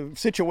the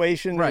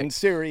situation in Right.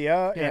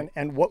 Syria Yeah.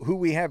 and who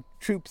we have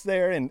troops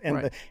there and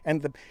Right.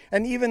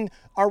 and even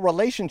our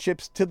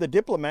relationships to the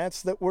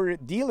diplomats that we're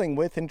dealing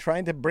with and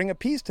trying to bring a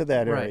peace to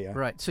that area.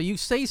 Right. So you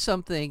say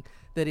something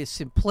that is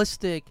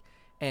simplistic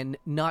and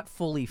not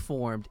fully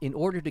formed in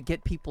order to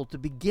get people to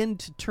begin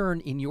to turn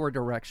in your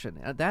direction.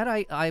 That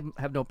I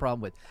have no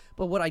problem with.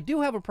 But what I do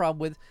have a problem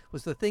with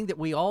was the thing that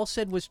we all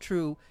said was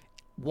true.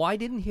 Why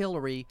didn't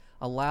Hillary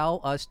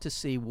allow us to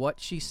see what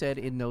she said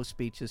in those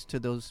speeches to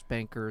those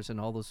bankers and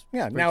all those?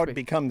 Yeah, great now it speeches?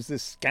 becomes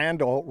this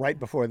scandal right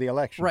before the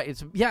election. Right.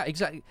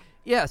 Exactly.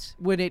 Yes,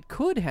 when it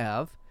could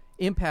have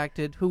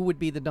impacted who would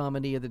be the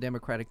nominee of the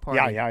Democratic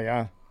Party.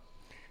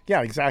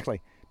 Yeah,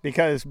 exactly.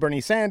 Because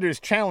Bernie Sanders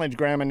challenged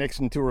Grandma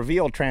Nixon to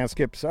reveal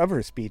transcripts of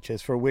her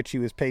speeches, for which he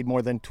was paid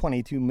more than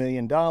 $22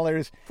 million.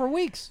 For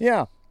weeks.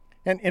 Yeah.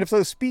 And if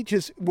those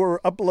speeches were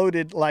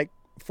uploaded like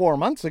 4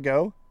 months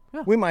ago,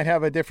 Yeah. we might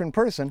have a different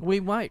person. We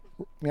might.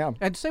 Yeah.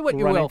 And say what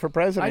you running will. for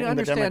president I in the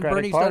understand Democratic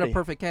Bernie's Party. not a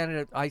perfect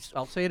candidate.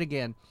 I'll say it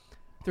again.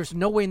 There's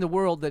no way in the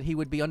world that he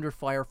would be under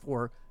fire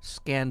for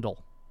scandal.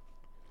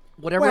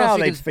 Whatever Well, else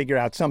you they'd can. figure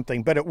out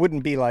something, but it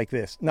wouldn't be like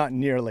this. Not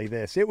nearly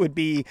this. It would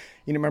be,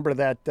 remember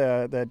that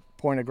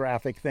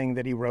pornographic thing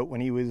that he wrote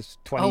when he was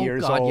 20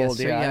 years God, old? yes,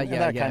 sir. and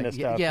that kind of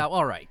stuff. Yeah,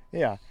 all right.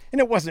 Yeah.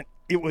 And it wasn't.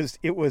 It was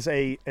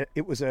a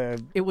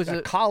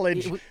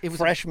college it was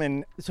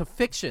freshman. It's a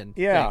fiction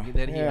Yeah, thing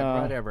that he yeah,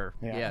 had, whatever.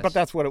 Yeah. Yes. But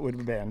that's what it would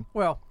have been.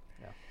 well,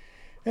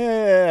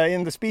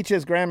 In the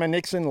speeches, Grandma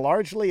Nixon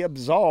largely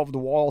absolved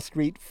Wall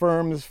Street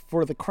firms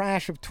for the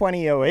crash of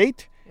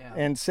 2008 Yeah.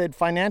 and said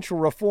financial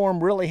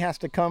reform really has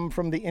to come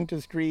from the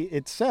industry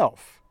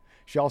itself.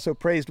 She also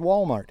praised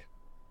Walmart.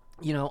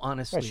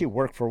 honestly, Well, she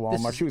worked for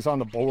Walmart. is- She was on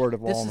the board of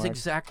Walmart. this is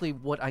exactly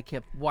what I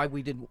kept. Why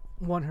we didn't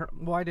want her.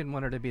 Why I didn't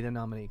want her to be the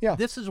nominee. Yeah.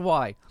 This is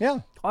why. Yeah.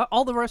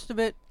 All the rest of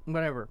it,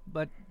 whatever.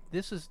 But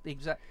this is the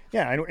exact.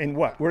 Yeah, and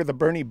what? We're the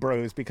Bernie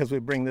bros because we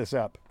bring this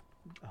up.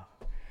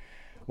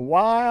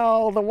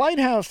 While the White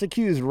House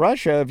accused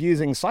Russia of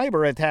using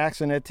cyber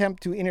attacks in an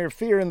attempt to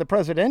interfere in the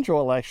presidential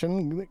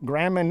election,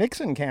 Grandma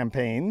Nixon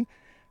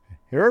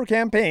her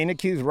campaign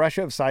accused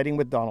Russia of siding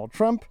with Donald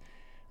Trump.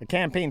 The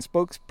campaign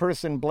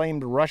spokesperson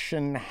blamed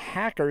Russian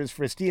hackers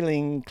for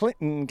stealing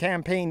Clinton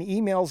campaign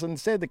emails and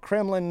said the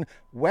Kremlin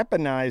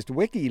weaponized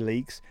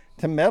WikiLeaks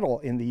to meddle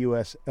in the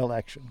U.S.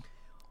 election.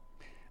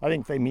 I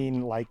think they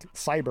mean like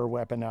cyber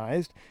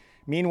weaponized.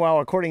 Meanwhile,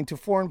 according to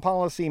Foreign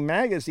Policy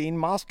magazine,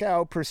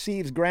 Moscow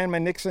perceives Grandma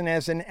Nixon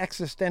as an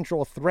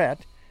existential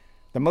threat.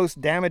 The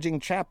most damaging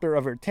chapter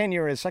of her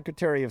tenure as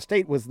Secretary of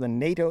State was the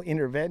NATO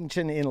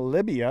intervention in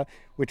Libya,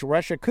 which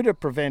Russia could have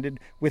prevented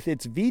with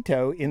its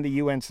veto in the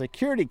UN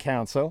Security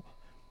Council.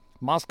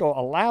 Moscow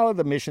allowed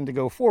the mission to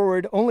go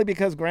forward only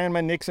because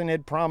Grandma Nixon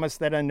had promised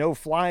that a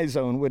no-fly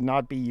zone would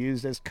not be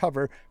used as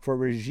cover for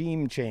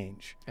regime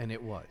change. And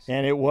it was.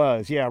 And it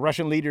was, yeah.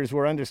 Russian leaders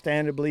were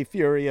understandably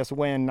furious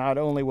when not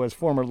only was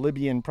former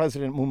Libyan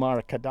President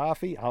Muammar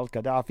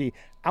al-Gaddafi,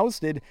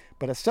 ousted,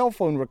 but a cell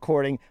phone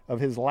recording of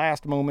his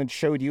last moments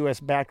showed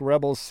U.S.-backed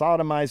rebels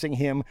sodomizing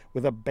him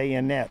with a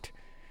bayonet.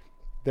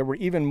 There were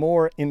even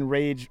more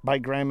enraged by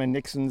Grandma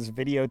Nixon's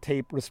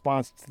videotape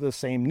response to the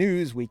same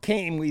news. We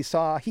came, we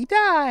saw, he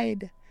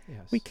died.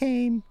 Yes. We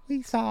came,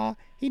 we saw,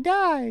 he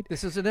died.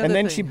 This is another And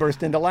then thing. she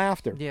burst into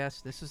laughter.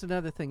 Yes, this is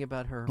another thing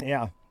about her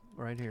Yeah.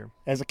 right here.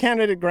 As a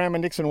candidate, Grandma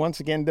Nixon once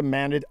again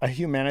demanded a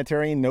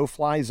humanitarian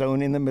no-fly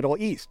zone in the Middle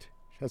East.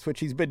 That's what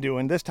she's been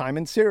doing, this time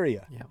in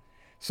Syria. Yeah.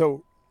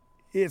 So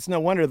it's no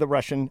wonder the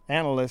Russian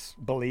analysts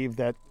believe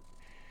that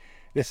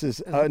this is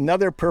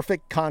another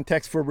perfect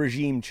context for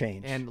regime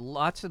change. And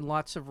lots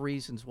of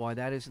reasons why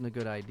that isn't a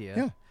good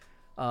idea.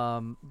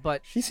 Yeah.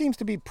 But She seems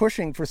to be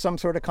pushing for some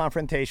sort of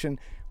confrontation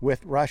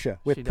with Russia,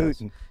 with she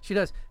Putin. does. She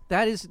does.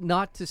 That is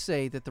not to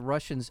say that the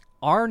Russians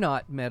are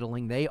not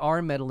meddling. They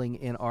are meddling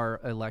in our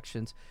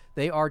elections.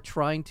 They are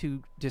trying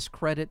to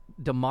discredit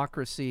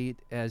democracy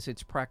as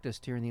it's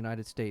practiced here in the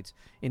United States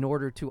in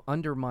order to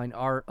undermine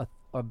our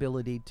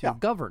ability to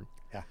govern.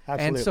 Yeah,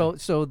 absolutely.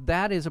 And so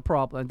that is a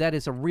problem. That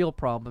is a real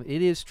problem.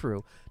 It is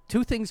true.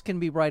 Two things can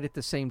be right at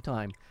the same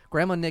time.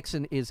 Grandma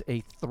Nixon is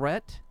a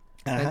threat,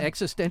 an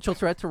existential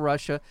threat to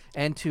Russia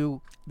and to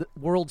the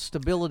world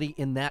stability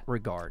in that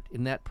regard,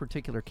 in that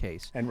particular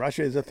case. And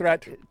Russia is a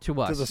threat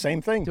To us. to the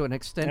same thing. To an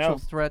existential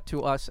threat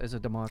to us as a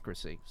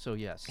democracy. So,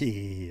 yes.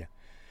 Yeah.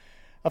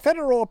 A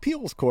federal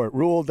appeals court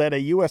ruled that a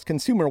U.S.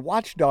 consumer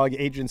watchdog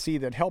agency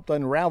that helped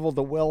unravel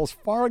the Wells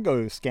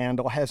Fargo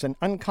scandal has an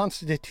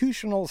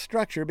unconstitutional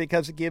structure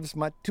because it gives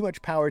too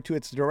much power to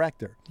its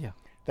director. Yeah.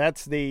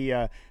 That's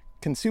the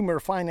Consumer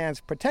Finance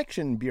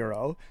Protection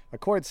Bureau. A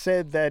court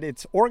said that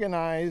its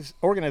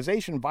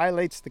organization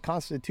violates the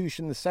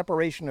Constitution's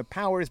separation of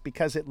powers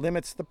because it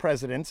limits the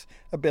president's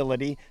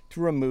ability to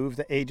remove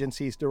the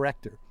agency's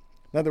director.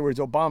 In other words,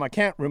 Obama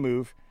can't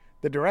remove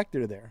the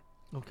director there.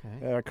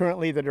 Okay.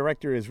 Currently, the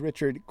director is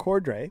Richard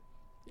Cordray,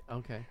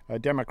 Okay. a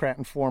Democrat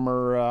and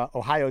former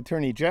Ohio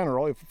Attorney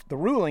General. The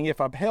ruling, if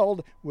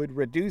upheld, would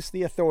reduce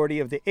the authority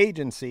of the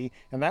agency,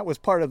 and that was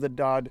part of the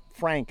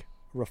Dodd-Frank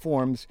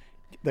reforms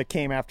that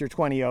came after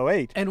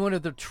 2008. And one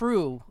of the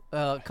true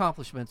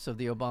accomplishments of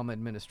the Obama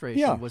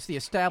administration was the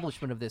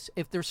establishment of this.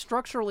 If there's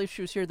structural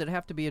issues here that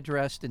have to be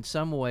addressed in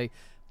some way,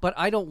 but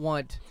I don't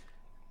want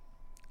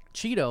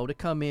Cheeto to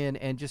come in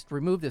and just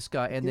remove this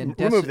guy and then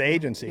remove the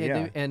agency,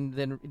 and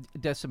then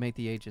decimate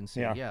the agency.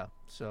 Yeah.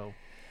 So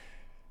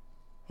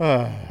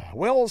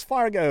Wells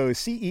Fargo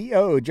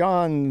CEO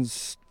John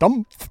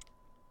Stumpf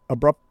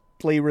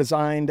abruptly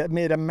resigned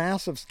amid a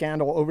massive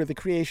scandal over the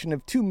creation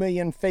of 2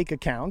 million fake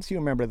accounts. You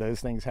remember those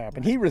things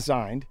happened. He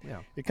resigned. Yeah.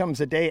 It comes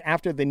a day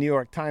after the New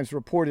York Times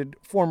reported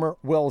former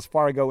Wells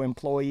Fargo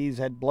employees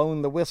had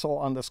blown the whistle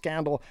on the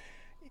scandal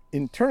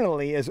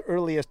internally as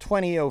early as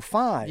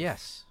 2005.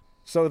 yes.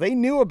 So they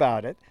knew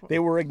about it. They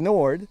were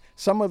ignored.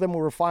 Some of them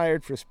were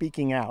fired for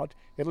speaking out.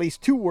 At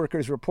least 2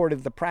 workers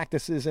reported the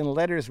practices in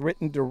letters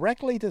written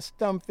directly to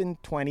Stumpf in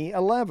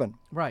 2011.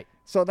 Right.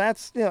 So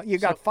that's, you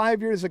got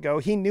 5 years ago,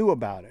 he knew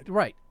about it.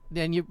 Right.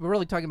 And you're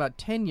really talking about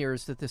 10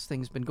 years that this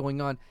thing's been going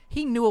on.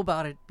 He knew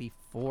about it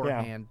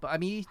beforehand. But I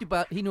mean,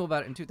 he knew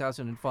about it in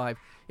 2005.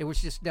 It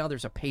was just now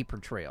there's a paper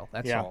trail.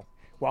 That's all.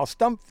 While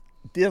Stumpf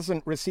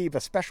doesn't receive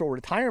a special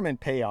retirement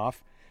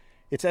payoff,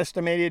 it's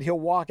estimated he'll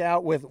walk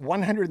out with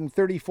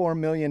 $134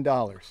 million.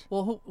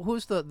 Well,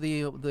 who's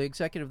the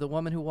executive, the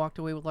woman who walked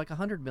away with like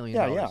 $100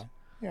 million?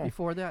 Yeah.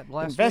 Before that,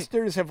 last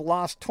Investors have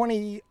lost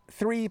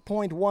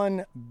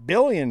 $23.1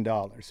 billion.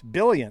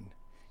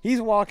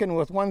 He's walking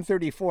with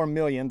 $134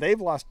 million.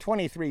 They've lost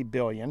 $23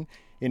 billion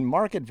in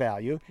market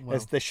value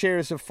as the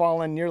shares have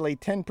fallen nearly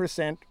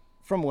 10%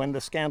 from when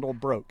the scandal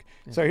broke.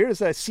 Yeah. So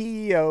here's a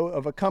CEO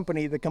of a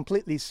company that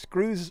completely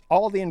screws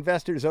all the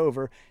investors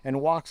over and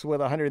walks with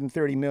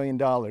 $130 million.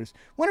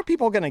 When are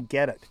people going to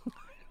get it?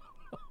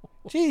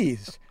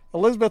 Jeez.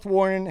 Elizabeth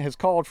Warren has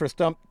called for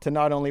Stumpf to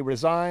not only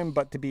resign,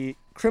 but to be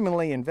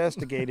criminally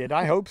investigated.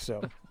 I hope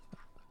so.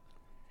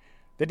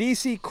 The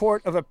D.C.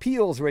 Court of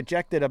Appeals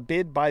rejected a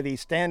bid by the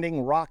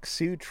Standing Rock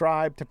Sioux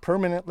tribe to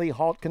permanently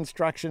halt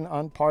construction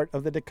on part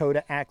of the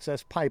Dakota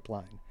Access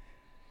Pipeline.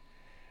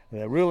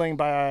 The ruling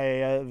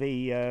by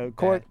the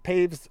court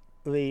paves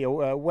the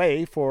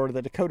way for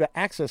the Dakota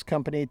Access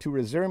Company to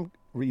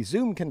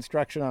resume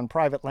construction on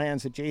private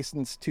lands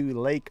adjacent to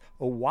Lake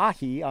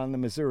Oahe on the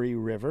Missouri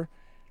River.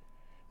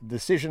 The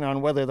decision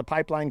on whether the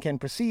pipeline can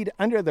proceed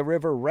under the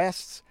river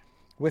rests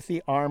with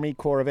the Army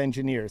Corps of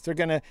Engineers. They're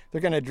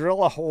gonna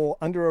drill a hole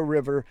under a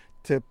river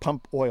to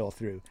pump oil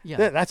through.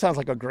 Yeah. That sounds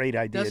like a great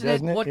idea,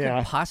 doesn't it? What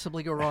could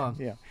possibly go wrong?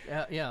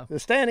 Yeah. The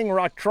Standing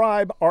Rock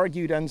tribe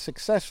argued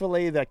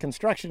unsuccessfully that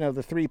construction of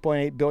the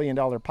 $3.8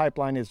 billion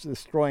pipeline is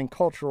destroying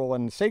cultural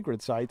and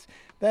sacred sites.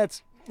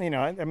 That's,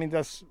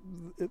 that's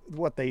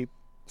what they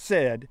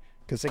said.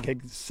 because they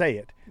could say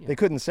it. Yeah. They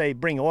couldn't say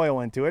bring oil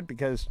into it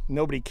because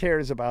nobody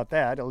cares about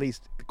that. At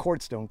least the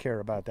courts don't care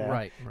about that.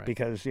 Right.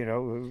 Because,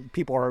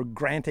 people are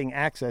granting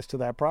access to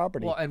that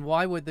property. Well, and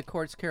why would the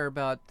courts care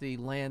about the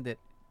land that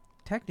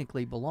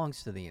technically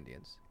belongs to the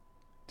Indians?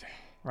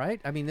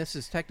 Right? I mean, this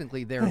is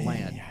technically their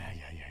land. Yeah.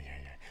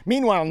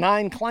 Meanwhile,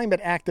 9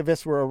 climate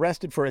activists were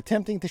arrested for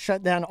attempting to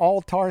shut down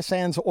all tar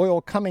sands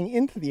oil coming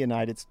into the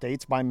United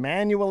States by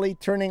manually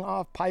turning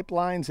off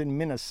pipelines in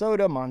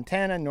Minnesota,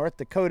 Montana, North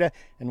Dakota,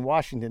 and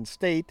Washington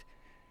State.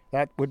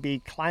 That would be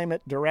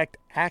climate direct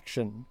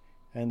action.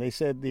 And they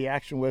said the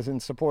action was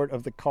in support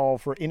of the call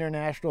for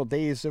International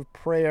Days of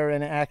Prayer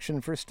and Action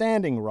for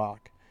Standing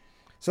Rock.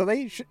 So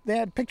they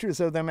had pictures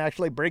of them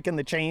actually breaking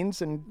the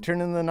chains and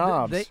turning the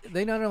knobs.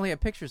 They not only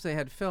had pictures, they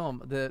had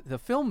film. The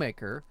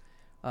filmmaker,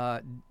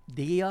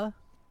 Dia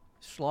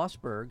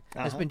Schlossberg,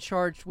 has been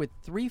charged with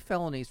 3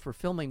 felonies for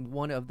filming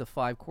one of the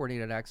 5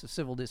 coordinated acts of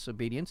civil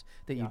disobedience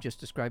that you just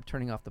described,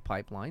 turning off the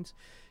pipelines.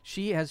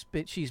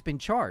 She's been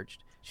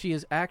charged. She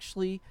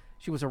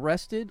was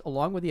arrested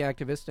along with the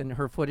activist, and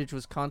her footage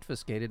was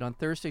confiscated. On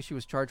Thursday, she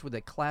was charged with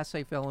a Class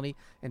A felony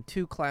and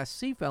 2 Class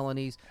C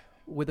felonies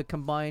with a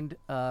combined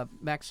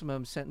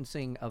maximum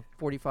sentencing of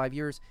 45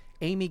 years.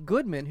 Amy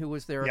Goodman, who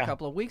was there a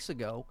couple of weeks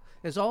ago,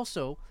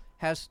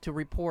 has to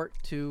report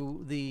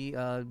to the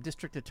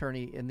district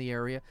attorney in the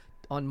area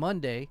on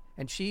Monday,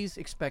 and she's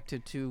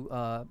expected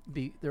to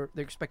they're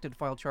expected to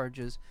file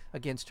charges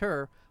against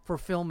her for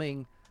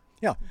filming.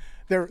 Yeah,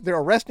 they're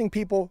arresting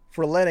people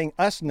for letting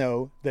us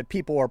know that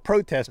people are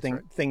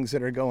protesting things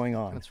that are going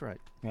on. That's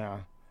right.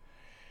 Yeah.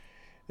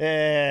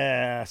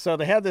 Yeah. So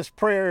they had this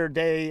prayer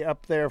day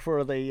up there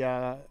for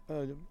the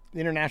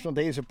International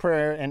Days of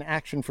Prayer and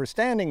Action for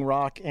Standing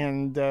Rock,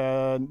 and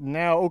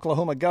now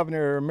Oklahoma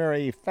Governor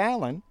Mary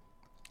Fallin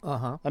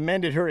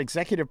amended her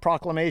executive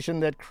proclamation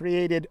that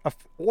created a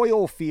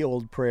oil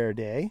field prayer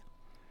day,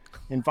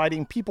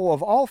 inviting people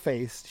of all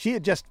faiths. She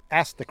had just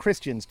asked the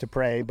Christians to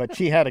pray, but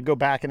she had to go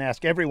back and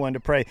ask everyone to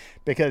pray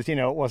because, it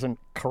wasn't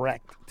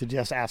correct to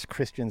just ask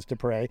Christians to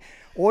pray.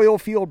 Oil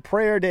Field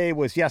Prayer Day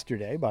was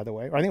yesterday, by the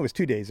way, or I think it was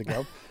 2 days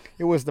ago.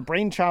 It was the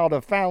brainchild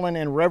of Fallin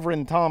and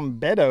Reverend Tom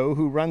Beddoe,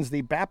 who runs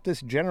the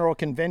Baptist General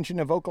Convention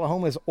of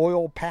Oklahoma's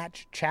Oil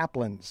Patch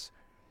Chaplains.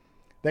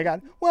 They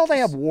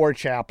have war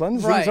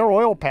chaplains. Right. These are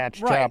oil patch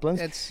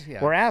chaplains.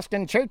 We're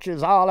asking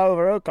churches all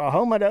over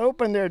Oklahoma to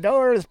open their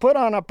doors, put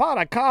on a pot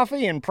of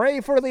coffee, and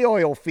pray for the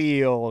oil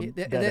field,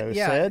 Beddoe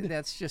said.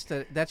 That's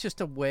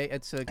just a way.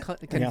 It's a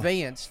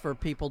conveyance for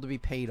people to be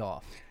paid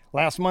off.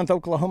 Last month,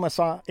 Oklahoma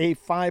saw a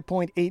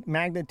 5.8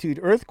 magnitude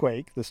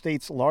earthquake, the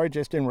state's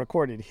largest in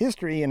recorded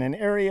history, in an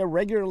area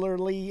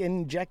regularly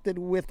injected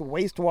with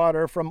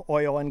wastewater from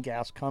oil and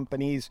gas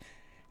companies.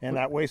 And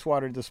that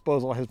wastewater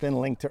disposal has been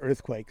linked to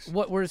earthquakes.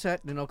 Where is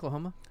that, in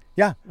Oklahoma?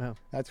 Yeah. Oh.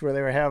 That's where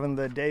they were having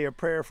the day of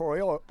prayer for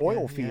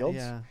oil fields.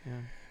 Yeah.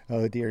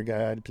 Oh, dear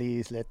God,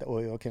 please let the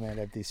oil come out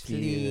of this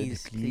field.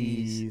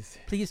 Please.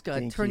 Please,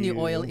 God, turn the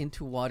oil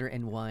into water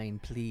and wine,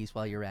 please,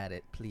 while you're at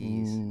it.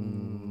 Please.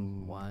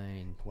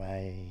 Wine.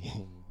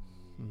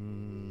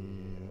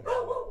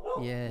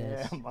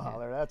 Yes. Yeah,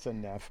 Mahler, that's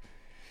enough.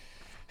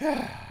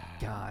 God.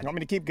 You want me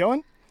to keep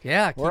going?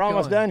 Yeah, we're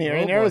almost done here.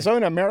 In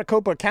Arizona,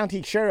 Maricopa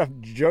County Sheriff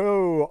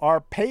Joe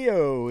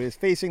Arpaio is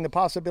facing the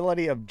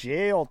possibility of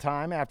jail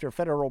time after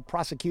federal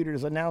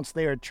prosecutors announced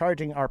they are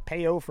charging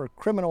Arpaio for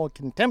criminal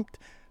contempt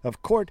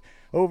of court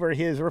over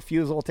his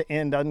refusal to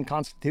end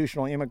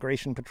unconstitutional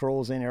immigration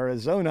patrols in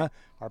Arizona.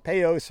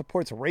 Arpaio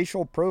supports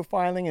racial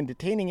profiling and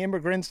detaining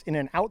immigrants in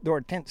an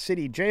outdoor tent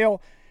city jail,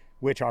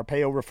 which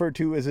Arpaio referred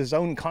to as his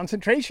own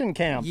concentration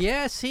camp.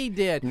 Yes, he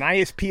did.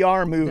 Nice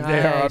PR move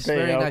there, Arpaio.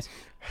 Very nice.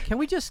 Can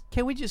we just,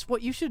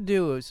 what you should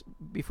do is,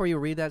 before you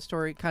read that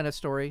story,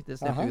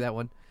 doesn't have to be that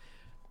one,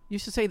 you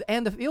should say,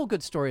 and the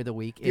feel-good story of the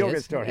week feel-good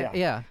is... Feel-good story,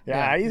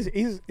 yeah.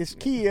 He's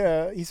key,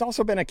 he's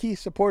also been a key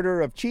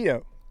supporter of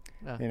Cheeto,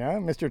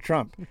 Mr.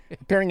 Trump,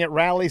 appearing at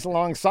rallies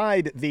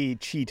alongside the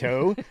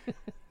Cheeto,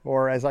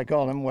 or as I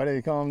call him, what do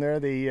you call him there,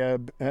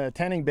 the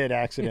tanning bed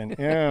accident,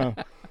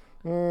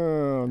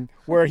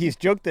 where he's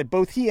joked that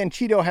both he and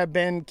Cheeto have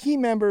been key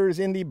members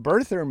in the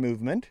birther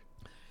movement.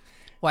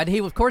 Well,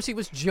 and of course he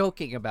was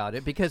joking about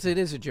it because it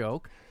is a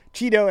joke.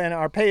 Cheeto and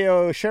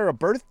Arpaio share a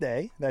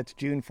birthday. That's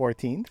June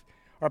 14th.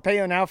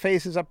 Arpaio now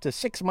faces up to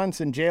 6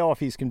 months in jail if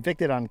he's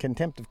convicted on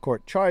contempt of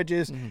court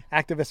charges.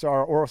 Activists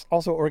are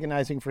also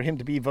organizing for him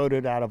to be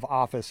voted out of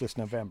office this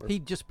November. He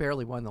just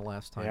barely won the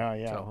last time.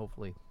 Yeah. So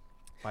hopefully,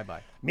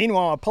 bye-bye.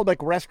 Meanwhile, a public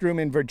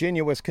restroom in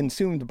Virginia was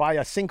consumed by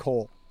a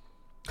sinkhole.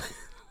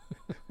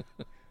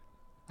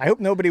 I hope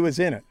nobody was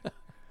in it.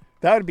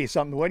 That would be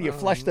something. When you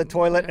flush the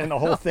toilet and the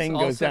whole thing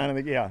goes down,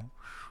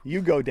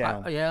 you go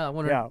down. I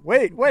wonder. Yeah,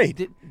 wait.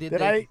 Did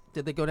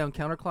they go down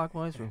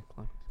counterclockwise?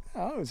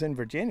 It was in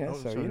Virginia,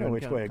 so you know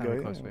which way it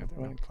goes.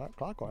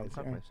 Clockwise.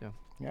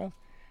 Yeah.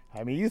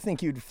 I mean, you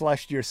think you'd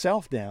flushed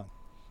yourself down.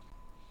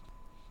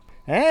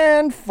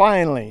 And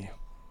finally,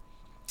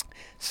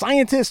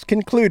 scientists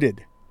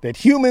concluded that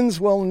humans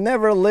will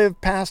never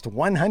live past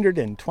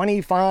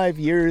 125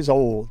 years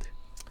old.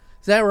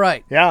 Is that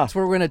right? Yeah. That's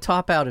where we're going to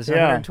top out is Yeah.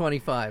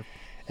 125.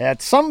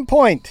 At some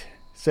point,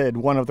 said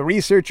one of the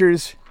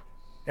researchers,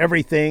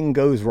 everything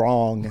goes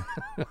wrong.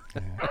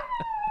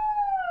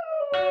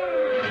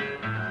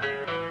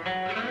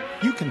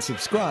 You can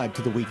subscribe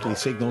to the Weekly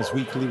Signals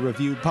Weekly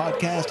Review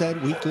podcast at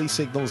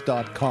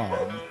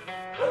weeklysignals.com.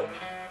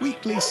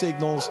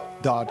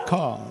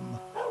 weeklysignals.com.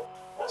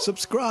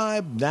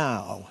 Subscribe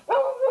now.